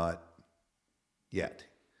 but not yet.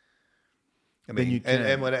 I mean, and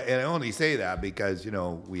I only say that because,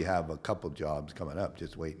 we have a couple jobs coming up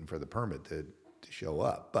just waiting for the permit to show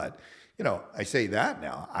up. But, I say that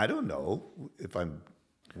now. I don't know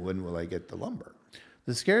when will I get the lumber?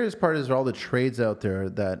 The scariest part is all the trades out there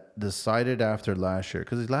that decided after last year,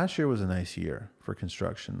 because last year was a nice year for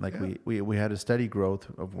construction. Like we had a steady growth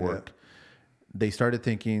of work. Yeah. They started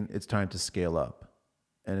thinking it's time to scale up.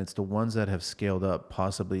 And it's the ones that have scaled up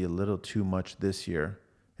possibly a little too much this year.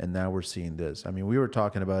 And now we're seeing this. I mean, we were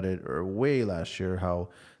talking about it way last year, how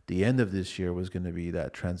the end of this year was going to be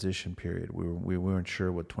that transition period. We weren't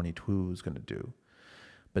sure what 22 was going to do.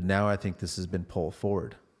 But now I think this has been pulled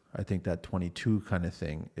forward. I think that 22 kind of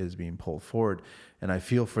thing is being pulled forward. And I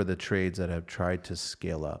feel for the trades that have tried to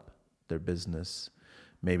scale up their business,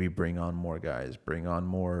 maybe bring on more guys, bring on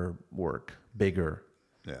more work, bigger.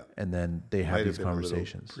 Yeah. And then they have these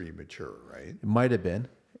conversations. Premature, right? It might have been.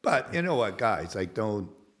 But you know what, guys, like don't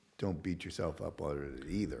beat yourself up on it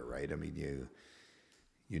either, right? I mean,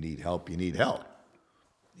 you need help. You need help.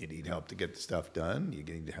 You need help to get the stuff done. You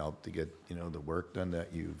need help to get, the work done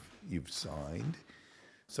that you've signed.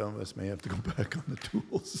 Some of us may have to go back on the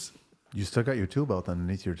tools. You still got your tool belt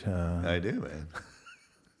underneath your... I do, man.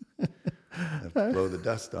 I have to blow the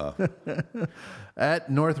dust off. At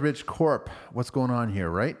Northridge Corp, what's going on here,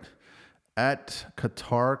 right? At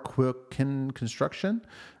Qatar Quilkin Construction,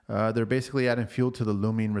 they're basically adding fuel to the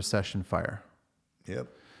looming recession fire. Yep.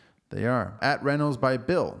 They are. At Reynolds by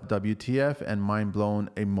Bill, WTF and mind-blown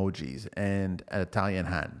emojis and an Italian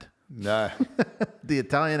hand. Nah. The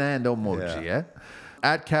Italian hand emoji, yeah.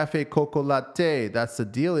 At Cafe Coco Latte, that's the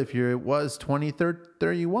deal. If it was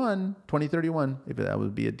 2031, if that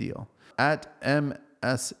would be a deal. At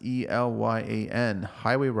MSELYAN,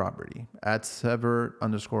 highway robbery. At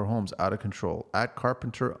Sever_Homes, out of control. At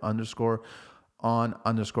Carpenter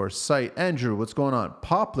 _ site. Andrew, what's going on?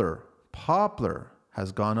 Poplar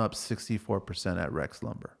has gone up 64% at Rex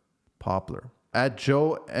Lumber. Poplar. At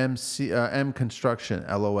Joe M Construction,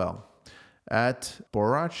 LOL. At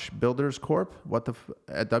Borach Builders Corp,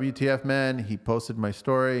 at WTF, man, he posted my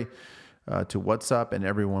story to WhatsApp and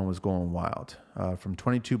everyone was going wild. From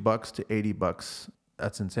 $22 to $80.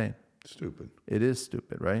 That's insane. Stupid. It is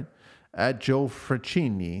stupid, right? At Joe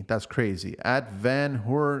Fraccini, that's crazy. At Van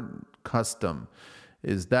Hoorn Custom,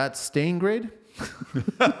 is that stain grade?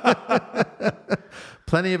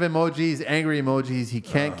 Plenty of emojis, angry emojis. He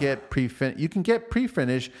can't get pre-fin. You can get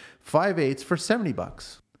pre-finish 5/8 for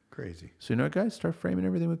 $70. Crazy. So you know what, guys? Start framing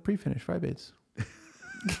everything with pre-finish 5/8.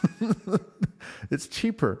 It's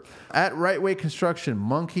cheaper. At Right Way Construction,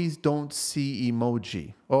 monkeys don't see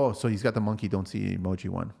emoji. Oh, so he's got the monkey don't see emoji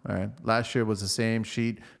one. All right. Last year was the same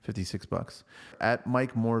sheet, $56. At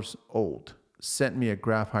Mike Morse Old, sent me a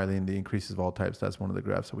graph highlighting the increases of all types. That's one of the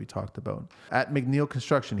graphs that we talked about. At McNeil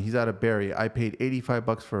Construction, he's out of Barrie. I paid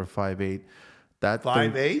 $85 for a 5/8. That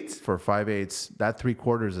 5/8 for 5/8. That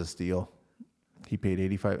 3/4 is a steal. He paid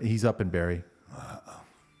 $85. He's up in Barrie.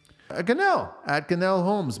 At Ganell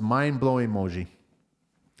Homes, mind-blowing emoji.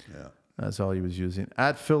 Yeah. That's all he was using.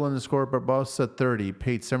 At Phil_Barbosa 30,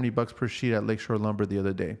 paid $70 per sheet at Lakeshore Lumber the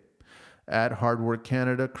other day. At Hard Work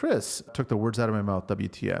Canada, Chris took the words out of my mouth.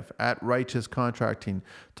 WTF. At Righteous Contracting,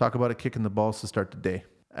 talk about a kick in the balls to start the day.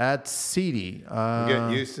 At Seedy, We're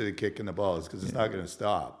getting used to the kick in the balls because it's not going to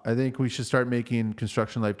stop. I think we should start making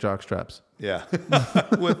Construction Life jock straps. Yeah,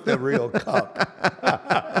 with the real cup.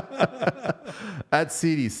 At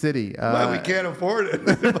Seedy City. Well, we can't afford it.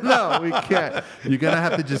 No, we can't. You're going to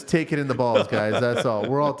have to just take it in the balls, guys. That's all.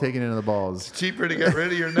 We're all taking it in the balls. It's cheaper to get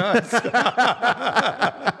rid of your nuts.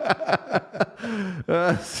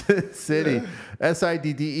 City.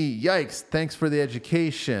 SIDDE. Yikes. Thanks for the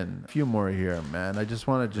education. A few more here, man. I just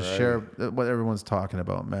want to just share what everyone's talking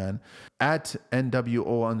about, man. At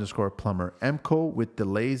NWO_plumber. MCO with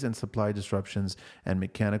delays and supply disruptions and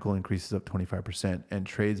mechanical increases of 25% and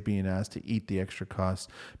trades being asked to eat the extra costs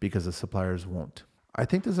because the suppliers won't. I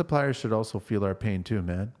think the suppliers should also feel our pain too,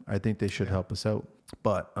 man. I think they should help us out.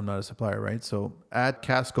 But I'm not a supplier, right? So at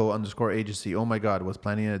Casco_agency, oh my God, was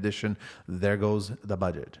planning an addition. There goes the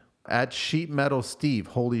budget. At Sheet Metal Steve,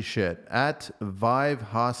 holy shit. At Vive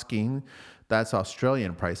Hosking, that's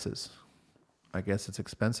Australian prices. I guess it's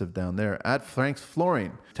expensive down there. At Frank's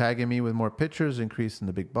Flooring, tagging me with more pictures, increase in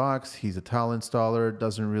the big box. He's a tile installer,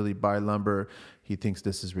 doesn't really buy lumber. He thinks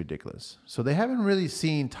this is ridiculous. So they haven't really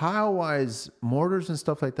seen tile-wise, mortars and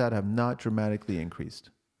stuff like that have not dramatically increased.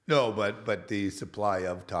 No, but the supply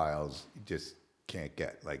of tiles you just can't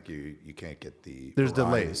get. Like you can't get the There's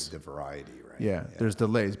variety, delays. The variety, right? Yeah, there's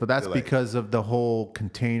delays, but that's because of the whole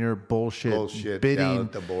container bullshit bidding down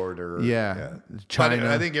at the border. Yeah. China. But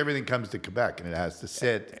I think everything comes to Quebec and it has to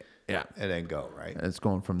sit. Yeah. And then go, right? It's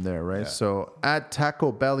going from there, right? Yeah. So at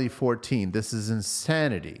Taco Belly 14, this is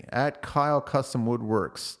insanity. At Kyle Custom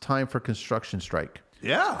Woodworks, time for construction strike.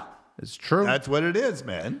 Yeah. It's true. That's what it is,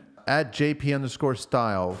 man. At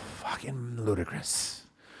JP_style, fucking ludicrous.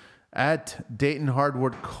 At Dayton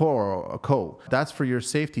Hardwood Co. That's for your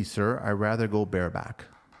safety, sir. I'd rather go bareback.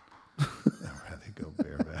 I'd rather go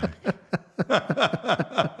bareback.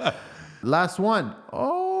 Last one.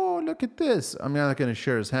 Oh, look at this. I'm not going to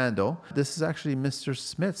share his handle. This is actually Mr.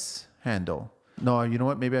 Smith's handle. No, you know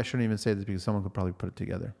what? Maybe I shouldn't even say this because someone could probably put it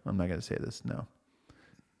together. I'm not going to say this. No.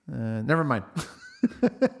 Never mind.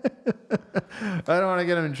 I don't want to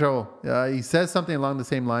get him in trouble. He says something along the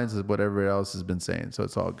same lines as whatever else has been saying, so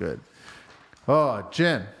it's all good. Oh,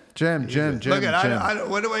 Jim. Look at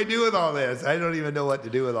what do I do with all this? I don't even know what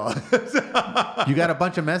to do with all this. You got a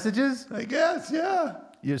bunch of messages? I guess, yeah.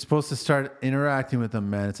 You're supposed to start interacting with them,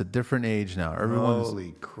 man. It's a different age now.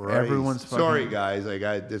 Holy Christ. Everyone's fucking... Sorry, guys.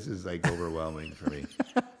 This is like overwhelming for me.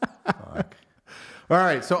 Fuck. All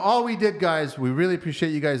right, so all we did, guys, we really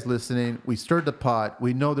appreciate you guys listening. We stirred the pot.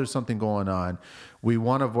 We know there's something going on. We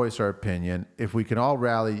want to voice our opinion. If we can all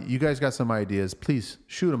rally, you guys got some ideas, please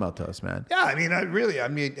shoot them out to us, man. Yeah, I mean,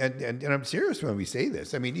 and I'm serious when we say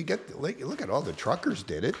this. I mean, you get, like, look at all the truckers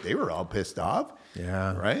did it. They were all pissed off.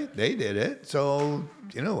 Yeah. Right? They did it. So,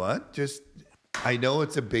 you know what? Just, I know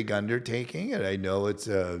it's a big undertaking, and I know it's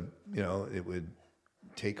it would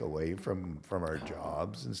take away from our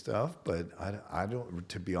jobs and stuff, but I don't,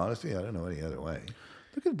 to be honest with you, I don't know any other way.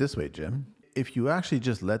 Look at it this way, Jim. If you actually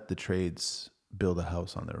just let the trades build a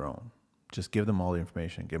house on their own, just give them all the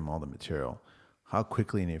information, give them all the material, how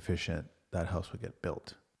quickly and efficient that house would get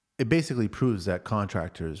built. It basically proves that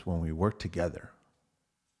contractors, when we work together,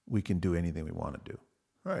 we can do anything we want to do.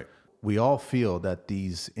 Right. We all feel that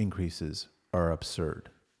these increases are absurd.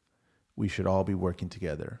 We should all be working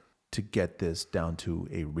together to get this down to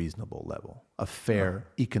a reasonable level, a fair,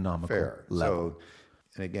 economical level. So,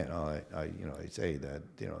 and again, I say that,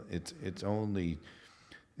 it's only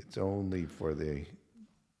for the,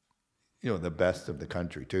 the best of the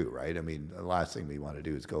country too, right? I mean, the last thing we want to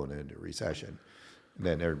do is go into recession, and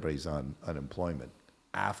then everybody's on unemployment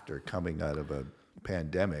after coming out of a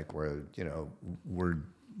pandemic where, we're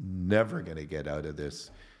never going to get out of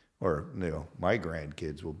this, or, my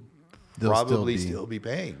grandkids will probably still be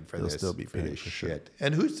paying for this. Still be paying this for shit. Sure.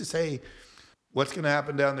 And who's to say what's going to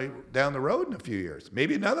happen down the road in a few years?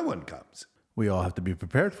 Maybe another one comes. We all have to be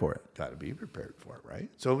prepared for it. Got to be prepared for it, right?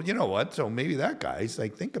 So you know what? So maybe that guy's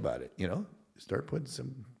like, think about it. Start putting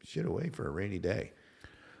some shit away for a rainy day.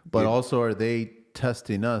 But also, are they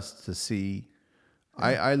testing us to see?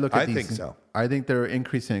 I look at these. I think so. I think they're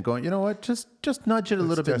increasing it, going, you know what? Just nudge it a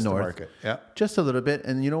little bit north. The market. Yeah. Just a little bit.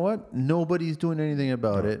 And you know what? Nobody's doing anything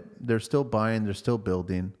about it. They're still buying. They're still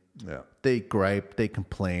building. Yeah. They gripe. They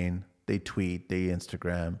complain. They tweet. They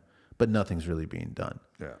Instagram. But nothing's really being done.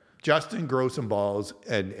 Yeah. Justin, grow some balls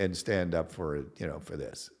and stand up for it, for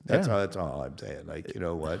this. That's all I'm saying. Like, you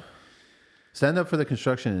know what? Stand up for the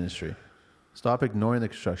construction industry. Stop ignoring the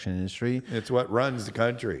construction industry. It's what runs the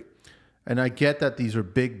country. And I get that these are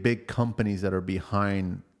big companies that are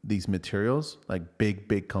behind these materials, like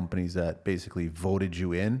big companies that basically voted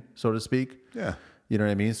you in, so to speak. Yeah. You know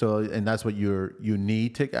what I mean? So, and that's what you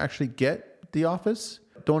need to actually get the office.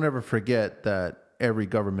 Don't ever forget that every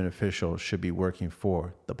government official should be working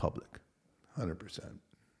for the public. 100%.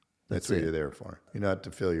 That's what you're there for. You're not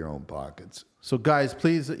to fill your own pockets. So guys,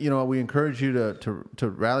 please, we encourage you to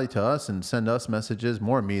rally to us and send us messages,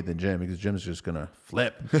 more me than Jim, because Jim's just going to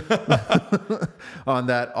flip on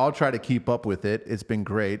that. I'll try to keep up with it. It's been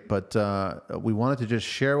great, but we wanted to just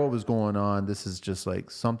share what was going on. This is just like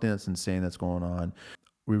something that's insane that's going on.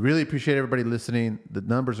 We really appreciate everybody listening. The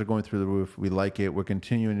numbers are going through the roof. We like it. We're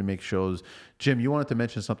continuing to make shows. Jim, you wanted to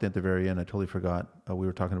mention something at the very end. I totally forgot. We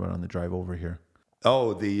were talking about it on the drive over here.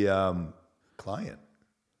 Oh, the client.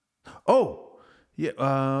 Oh, yeah.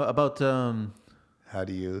 About how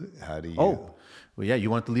do you? Oh, well, yeah.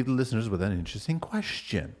 You want to leave the listeners with an interesting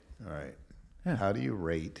question. All right. Yeah. How do you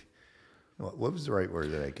rate? What was the right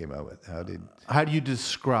word that I came out with? How do you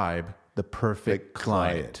describe the perfect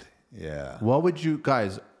client? Yeah. What would you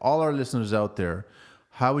guys, all our listeners out there,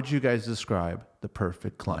 how would you guys describe the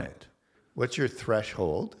perfect client? What's your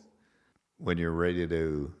threshold when you're ready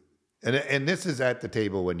to? And this is at the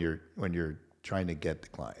table when you're trying to get the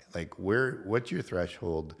client. Like what's your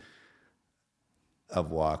threshold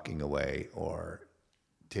of walking away or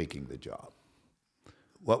taking the job?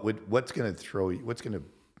 What's going to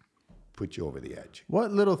put you over the edge?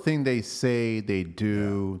 What little thing they say, they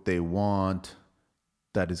do, they want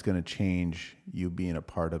that is going to change you being a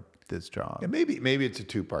part of this job? And maybe it's a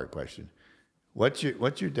two-part question. What's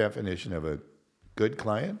your definition of a good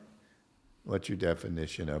client? What's your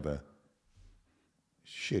definition of a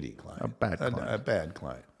shitty client? A bad client. A bad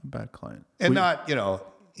client. A bad client. And not,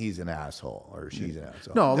 he's an asshole or she's an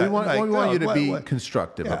asshole. No, we want you to be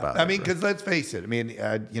constructive about it. I mean, because let's face it. I mean,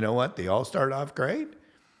 you know what? They all start off great.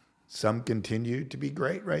 Some continue to be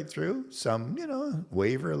great right through. Some,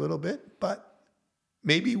 waver a little bit. But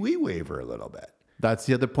maybe we waver a little bit. That's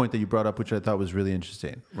the other point that you brought up, which I thought was really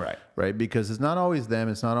interesting. Right. Right? Because it's not always them.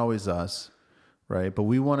 It's not always us. Right? But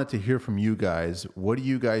we wanted to hear from you guys. What do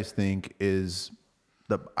you guys think is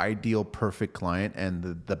the ideal perfect client and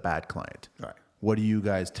the bad client? Right. What do you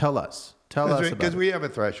guys tell us? Tell us about it. Because we have a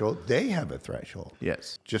threshold. They have a threshold.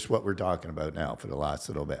 Yes. Just what we're talking about now for the last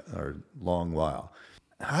little bit or long while.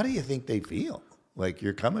 How do you think they feel? Like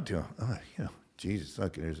you're coming to them, Jesus,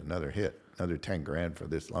 look, there's another hit, another 10 grand for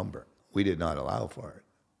this lumber. We did not allow for it.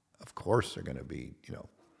 Of course they're going to be,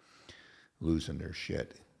 losing their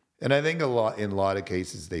shit. And I think in a lot of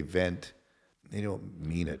cases they vent. They don't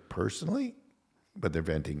mean it personally, but they're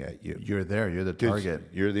venting at you. You're there. You're the target.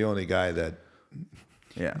 You're the only guy that.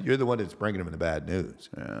 Yeah. You're the one that's bringing them the bad news.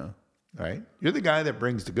 Yeah. Right. You're the guy that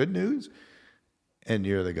brings the good news, and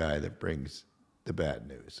you're the guy that brings the bad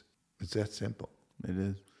news. It's that simple. It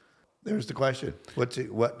is. There's the question. What's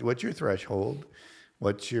your threshold?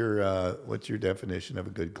 What's your definition of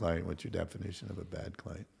a good client? What's your definition of a bad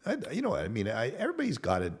client? You know what I mean? Everybody's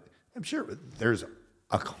got it. I'm sure there's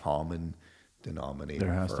a common denominator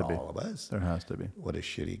for all of us. There has to be. What a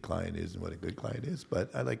shitty client is and what a good client is.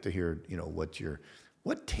 But I'd like to hear,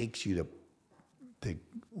 what takes you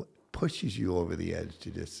what pushes you over the edge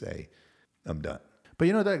to just say, I'm done.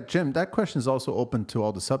 But Jim, that question is also open to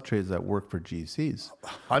all the subtrades that work for GCs.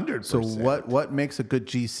 100%. So what makes a good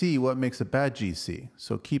GC? What makes a bad GC?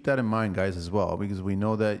 So keep that in mind, guys, as well, because we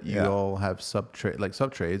know that you all have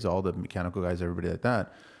subtrades, all the mechanical guys, everybody like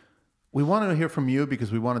that. We wanted to hear from you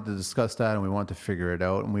because we wanted to discuss that and we wanted to figure it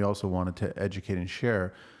out. And we also wanted to educate and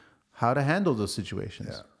share how to handle those situations.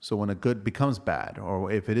 Yeah. So when a good becomes bad,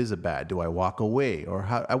 or if it is a bad, do I walk away? Or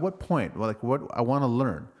at what point? What I want to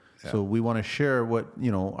learn. Yeah. So we want to share what,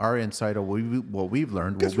 our insight or what we've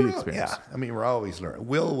learned, what we experienced. Yeah, we're always learning.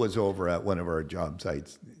 Will was over at one of our job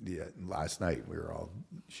sites last night. We were all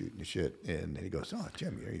shooting the shit, and he goes, "Oh,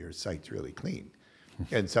 Jim, your site's really clean,"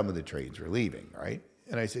 and some of the trades were leaving, right?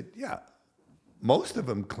 And I said, "Yeah, most of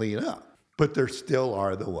them clean up, but there still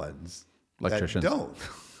are the ones that don't,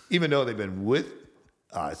 even though they've been with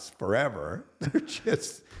us forever. They're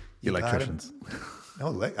just electricians."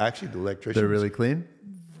 Actually, the electricians. They're really clean?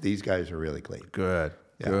 These guys are really clean. Good.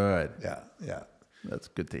 Yeah. Good. Yeah. That's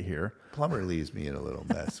good to hear. Plumber leaves me in a little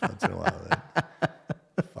mess once in a while.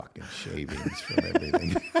 Fucking shavings from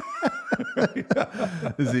everything.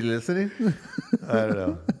 Is he listening? I don't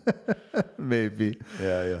know. Maybe.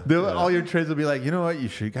 Yeah. All your trades will be like, you know what?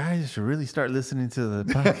 You guys should really start listening to the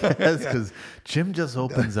podcast because Jim just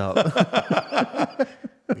opens up.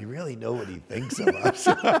 We really know what he thinks of us.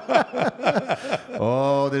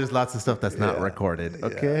 Oh, there's lots of stuff that's not recorded.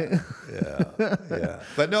 Okay. Yeah.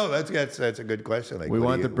 But no, that's a good question. Like, we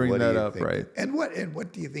wanted to bring that up, right? And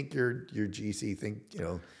what do you think your GC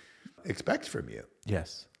expects from you?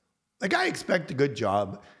 Yes. Like, I expect a good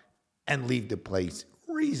job and leave the place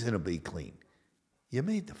reasonably clean. You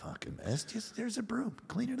made the fucking mess. Just there's a broom,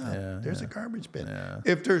 clean it up. There's a garbage bin. Yeah.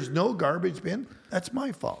 If there's no garbage bin, that's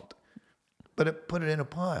my fault. But put it in a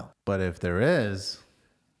pile. But if there is,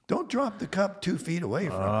 don't drop the cup 2 feet away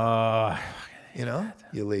from it.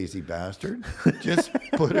 You lazy bastard. Just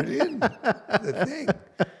put it in the thing.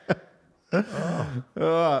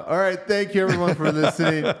 All right. Thank you, everyone, for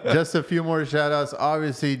listening. Just a few more shout outs.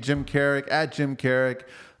 Obviously, Jim Carrick at Jim Carrick.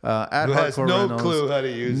 At Who has no Reynolds. clue how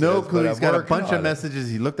to use no this, clue. He's got a bunch of it. messages.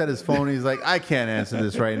 He looked at his phone. He's like, I can't answer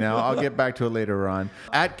this right now. I'll get back to it later on.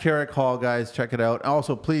 At Carrick Hall, guys, check it out.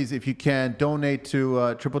 Also, please, if you can, donate to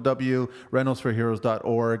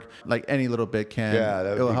www.reynoldsforheroes.org. Like any little bit can. Yeah,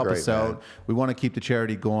 that would It'll help great, us out. man. We want to keep the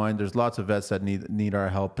charity going. There's lots of vets that need our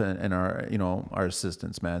help and our our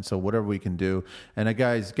assistance, man. So whatever we can do. And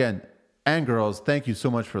guys, again, and girls, thank you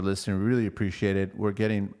so much for listening. We really appreciate it. We're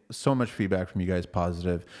getting so much feedback from you guys,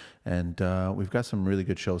 positive. And we've got some really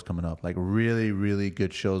good shows coming up, like really, really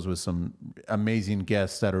good shows with some amazing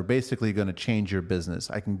guests that are basically going to change your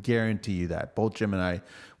business. I can guarantee you that. Both Jim and I,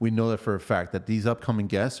 we know that for a fact that these upcoming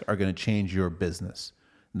guests are going to change your business.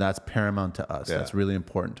 And that's paramount to us. Yeah. That's really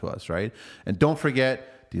important to us, right? And don't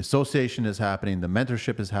forget, the association is happening. The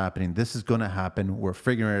mentorship is happening. This is going to happen. We're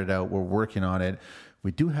figuring it out. We're working on it. We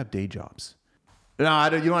do have day jobs. No,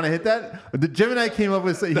 you want to hit that? Jim and I came up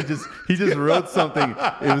with, he just wrote something.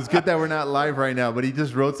 It was good that we're not live right now, but he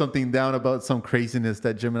just wrote something down about some craziness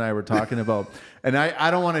that Jim and I were talking about. And I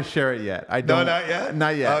don't want to share it yet. I don't. No, not yet?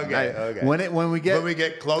 Not yet. Okay. When we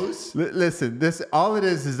get close? Listen, all it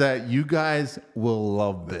is that you guys will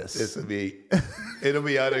love this. It'll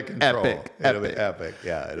be out of control. It'll be epic.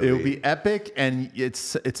 Yeah. It'll be epic. And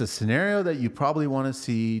it's a scenario that you probably want to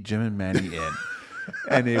see Jim and Manny in.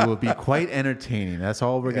 And it will be quite entertaining. That's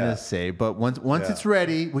all we're going to say. But once it's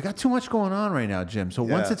ready, we got too much going on right now, Jim. So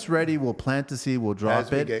once it's ready, we'll plant the seed, we'll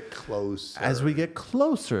drop it. As we get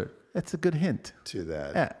closer. That's a good hint. To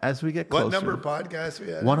that. Yeah, as we get closer. What number of podcasts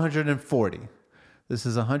we had? 140. This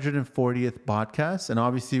is 140th podcast. And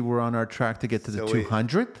obviously, we're on our track to get to the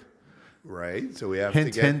 200th. Right. So we have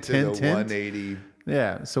to get to the 180.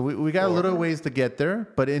 Yeah, so we got a little ways to get there,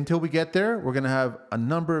 but until we get there, we're going to have a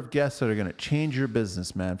number of guests that are going to change your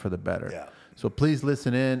business, man, for the better. Yeah. So please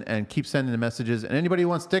listen in and keep sending the messages. And anybody who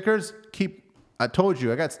wants stickers, I told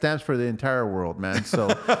you, I got stamps for the entire world, man.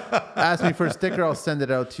 So ask me for a sticker, I'll send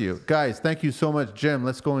it out to you. Guys, thank you so much, Jim.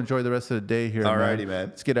 Let's go enjoy the rest of the day here. All righty, man.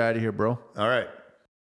 Let's get out of here, bro. All right.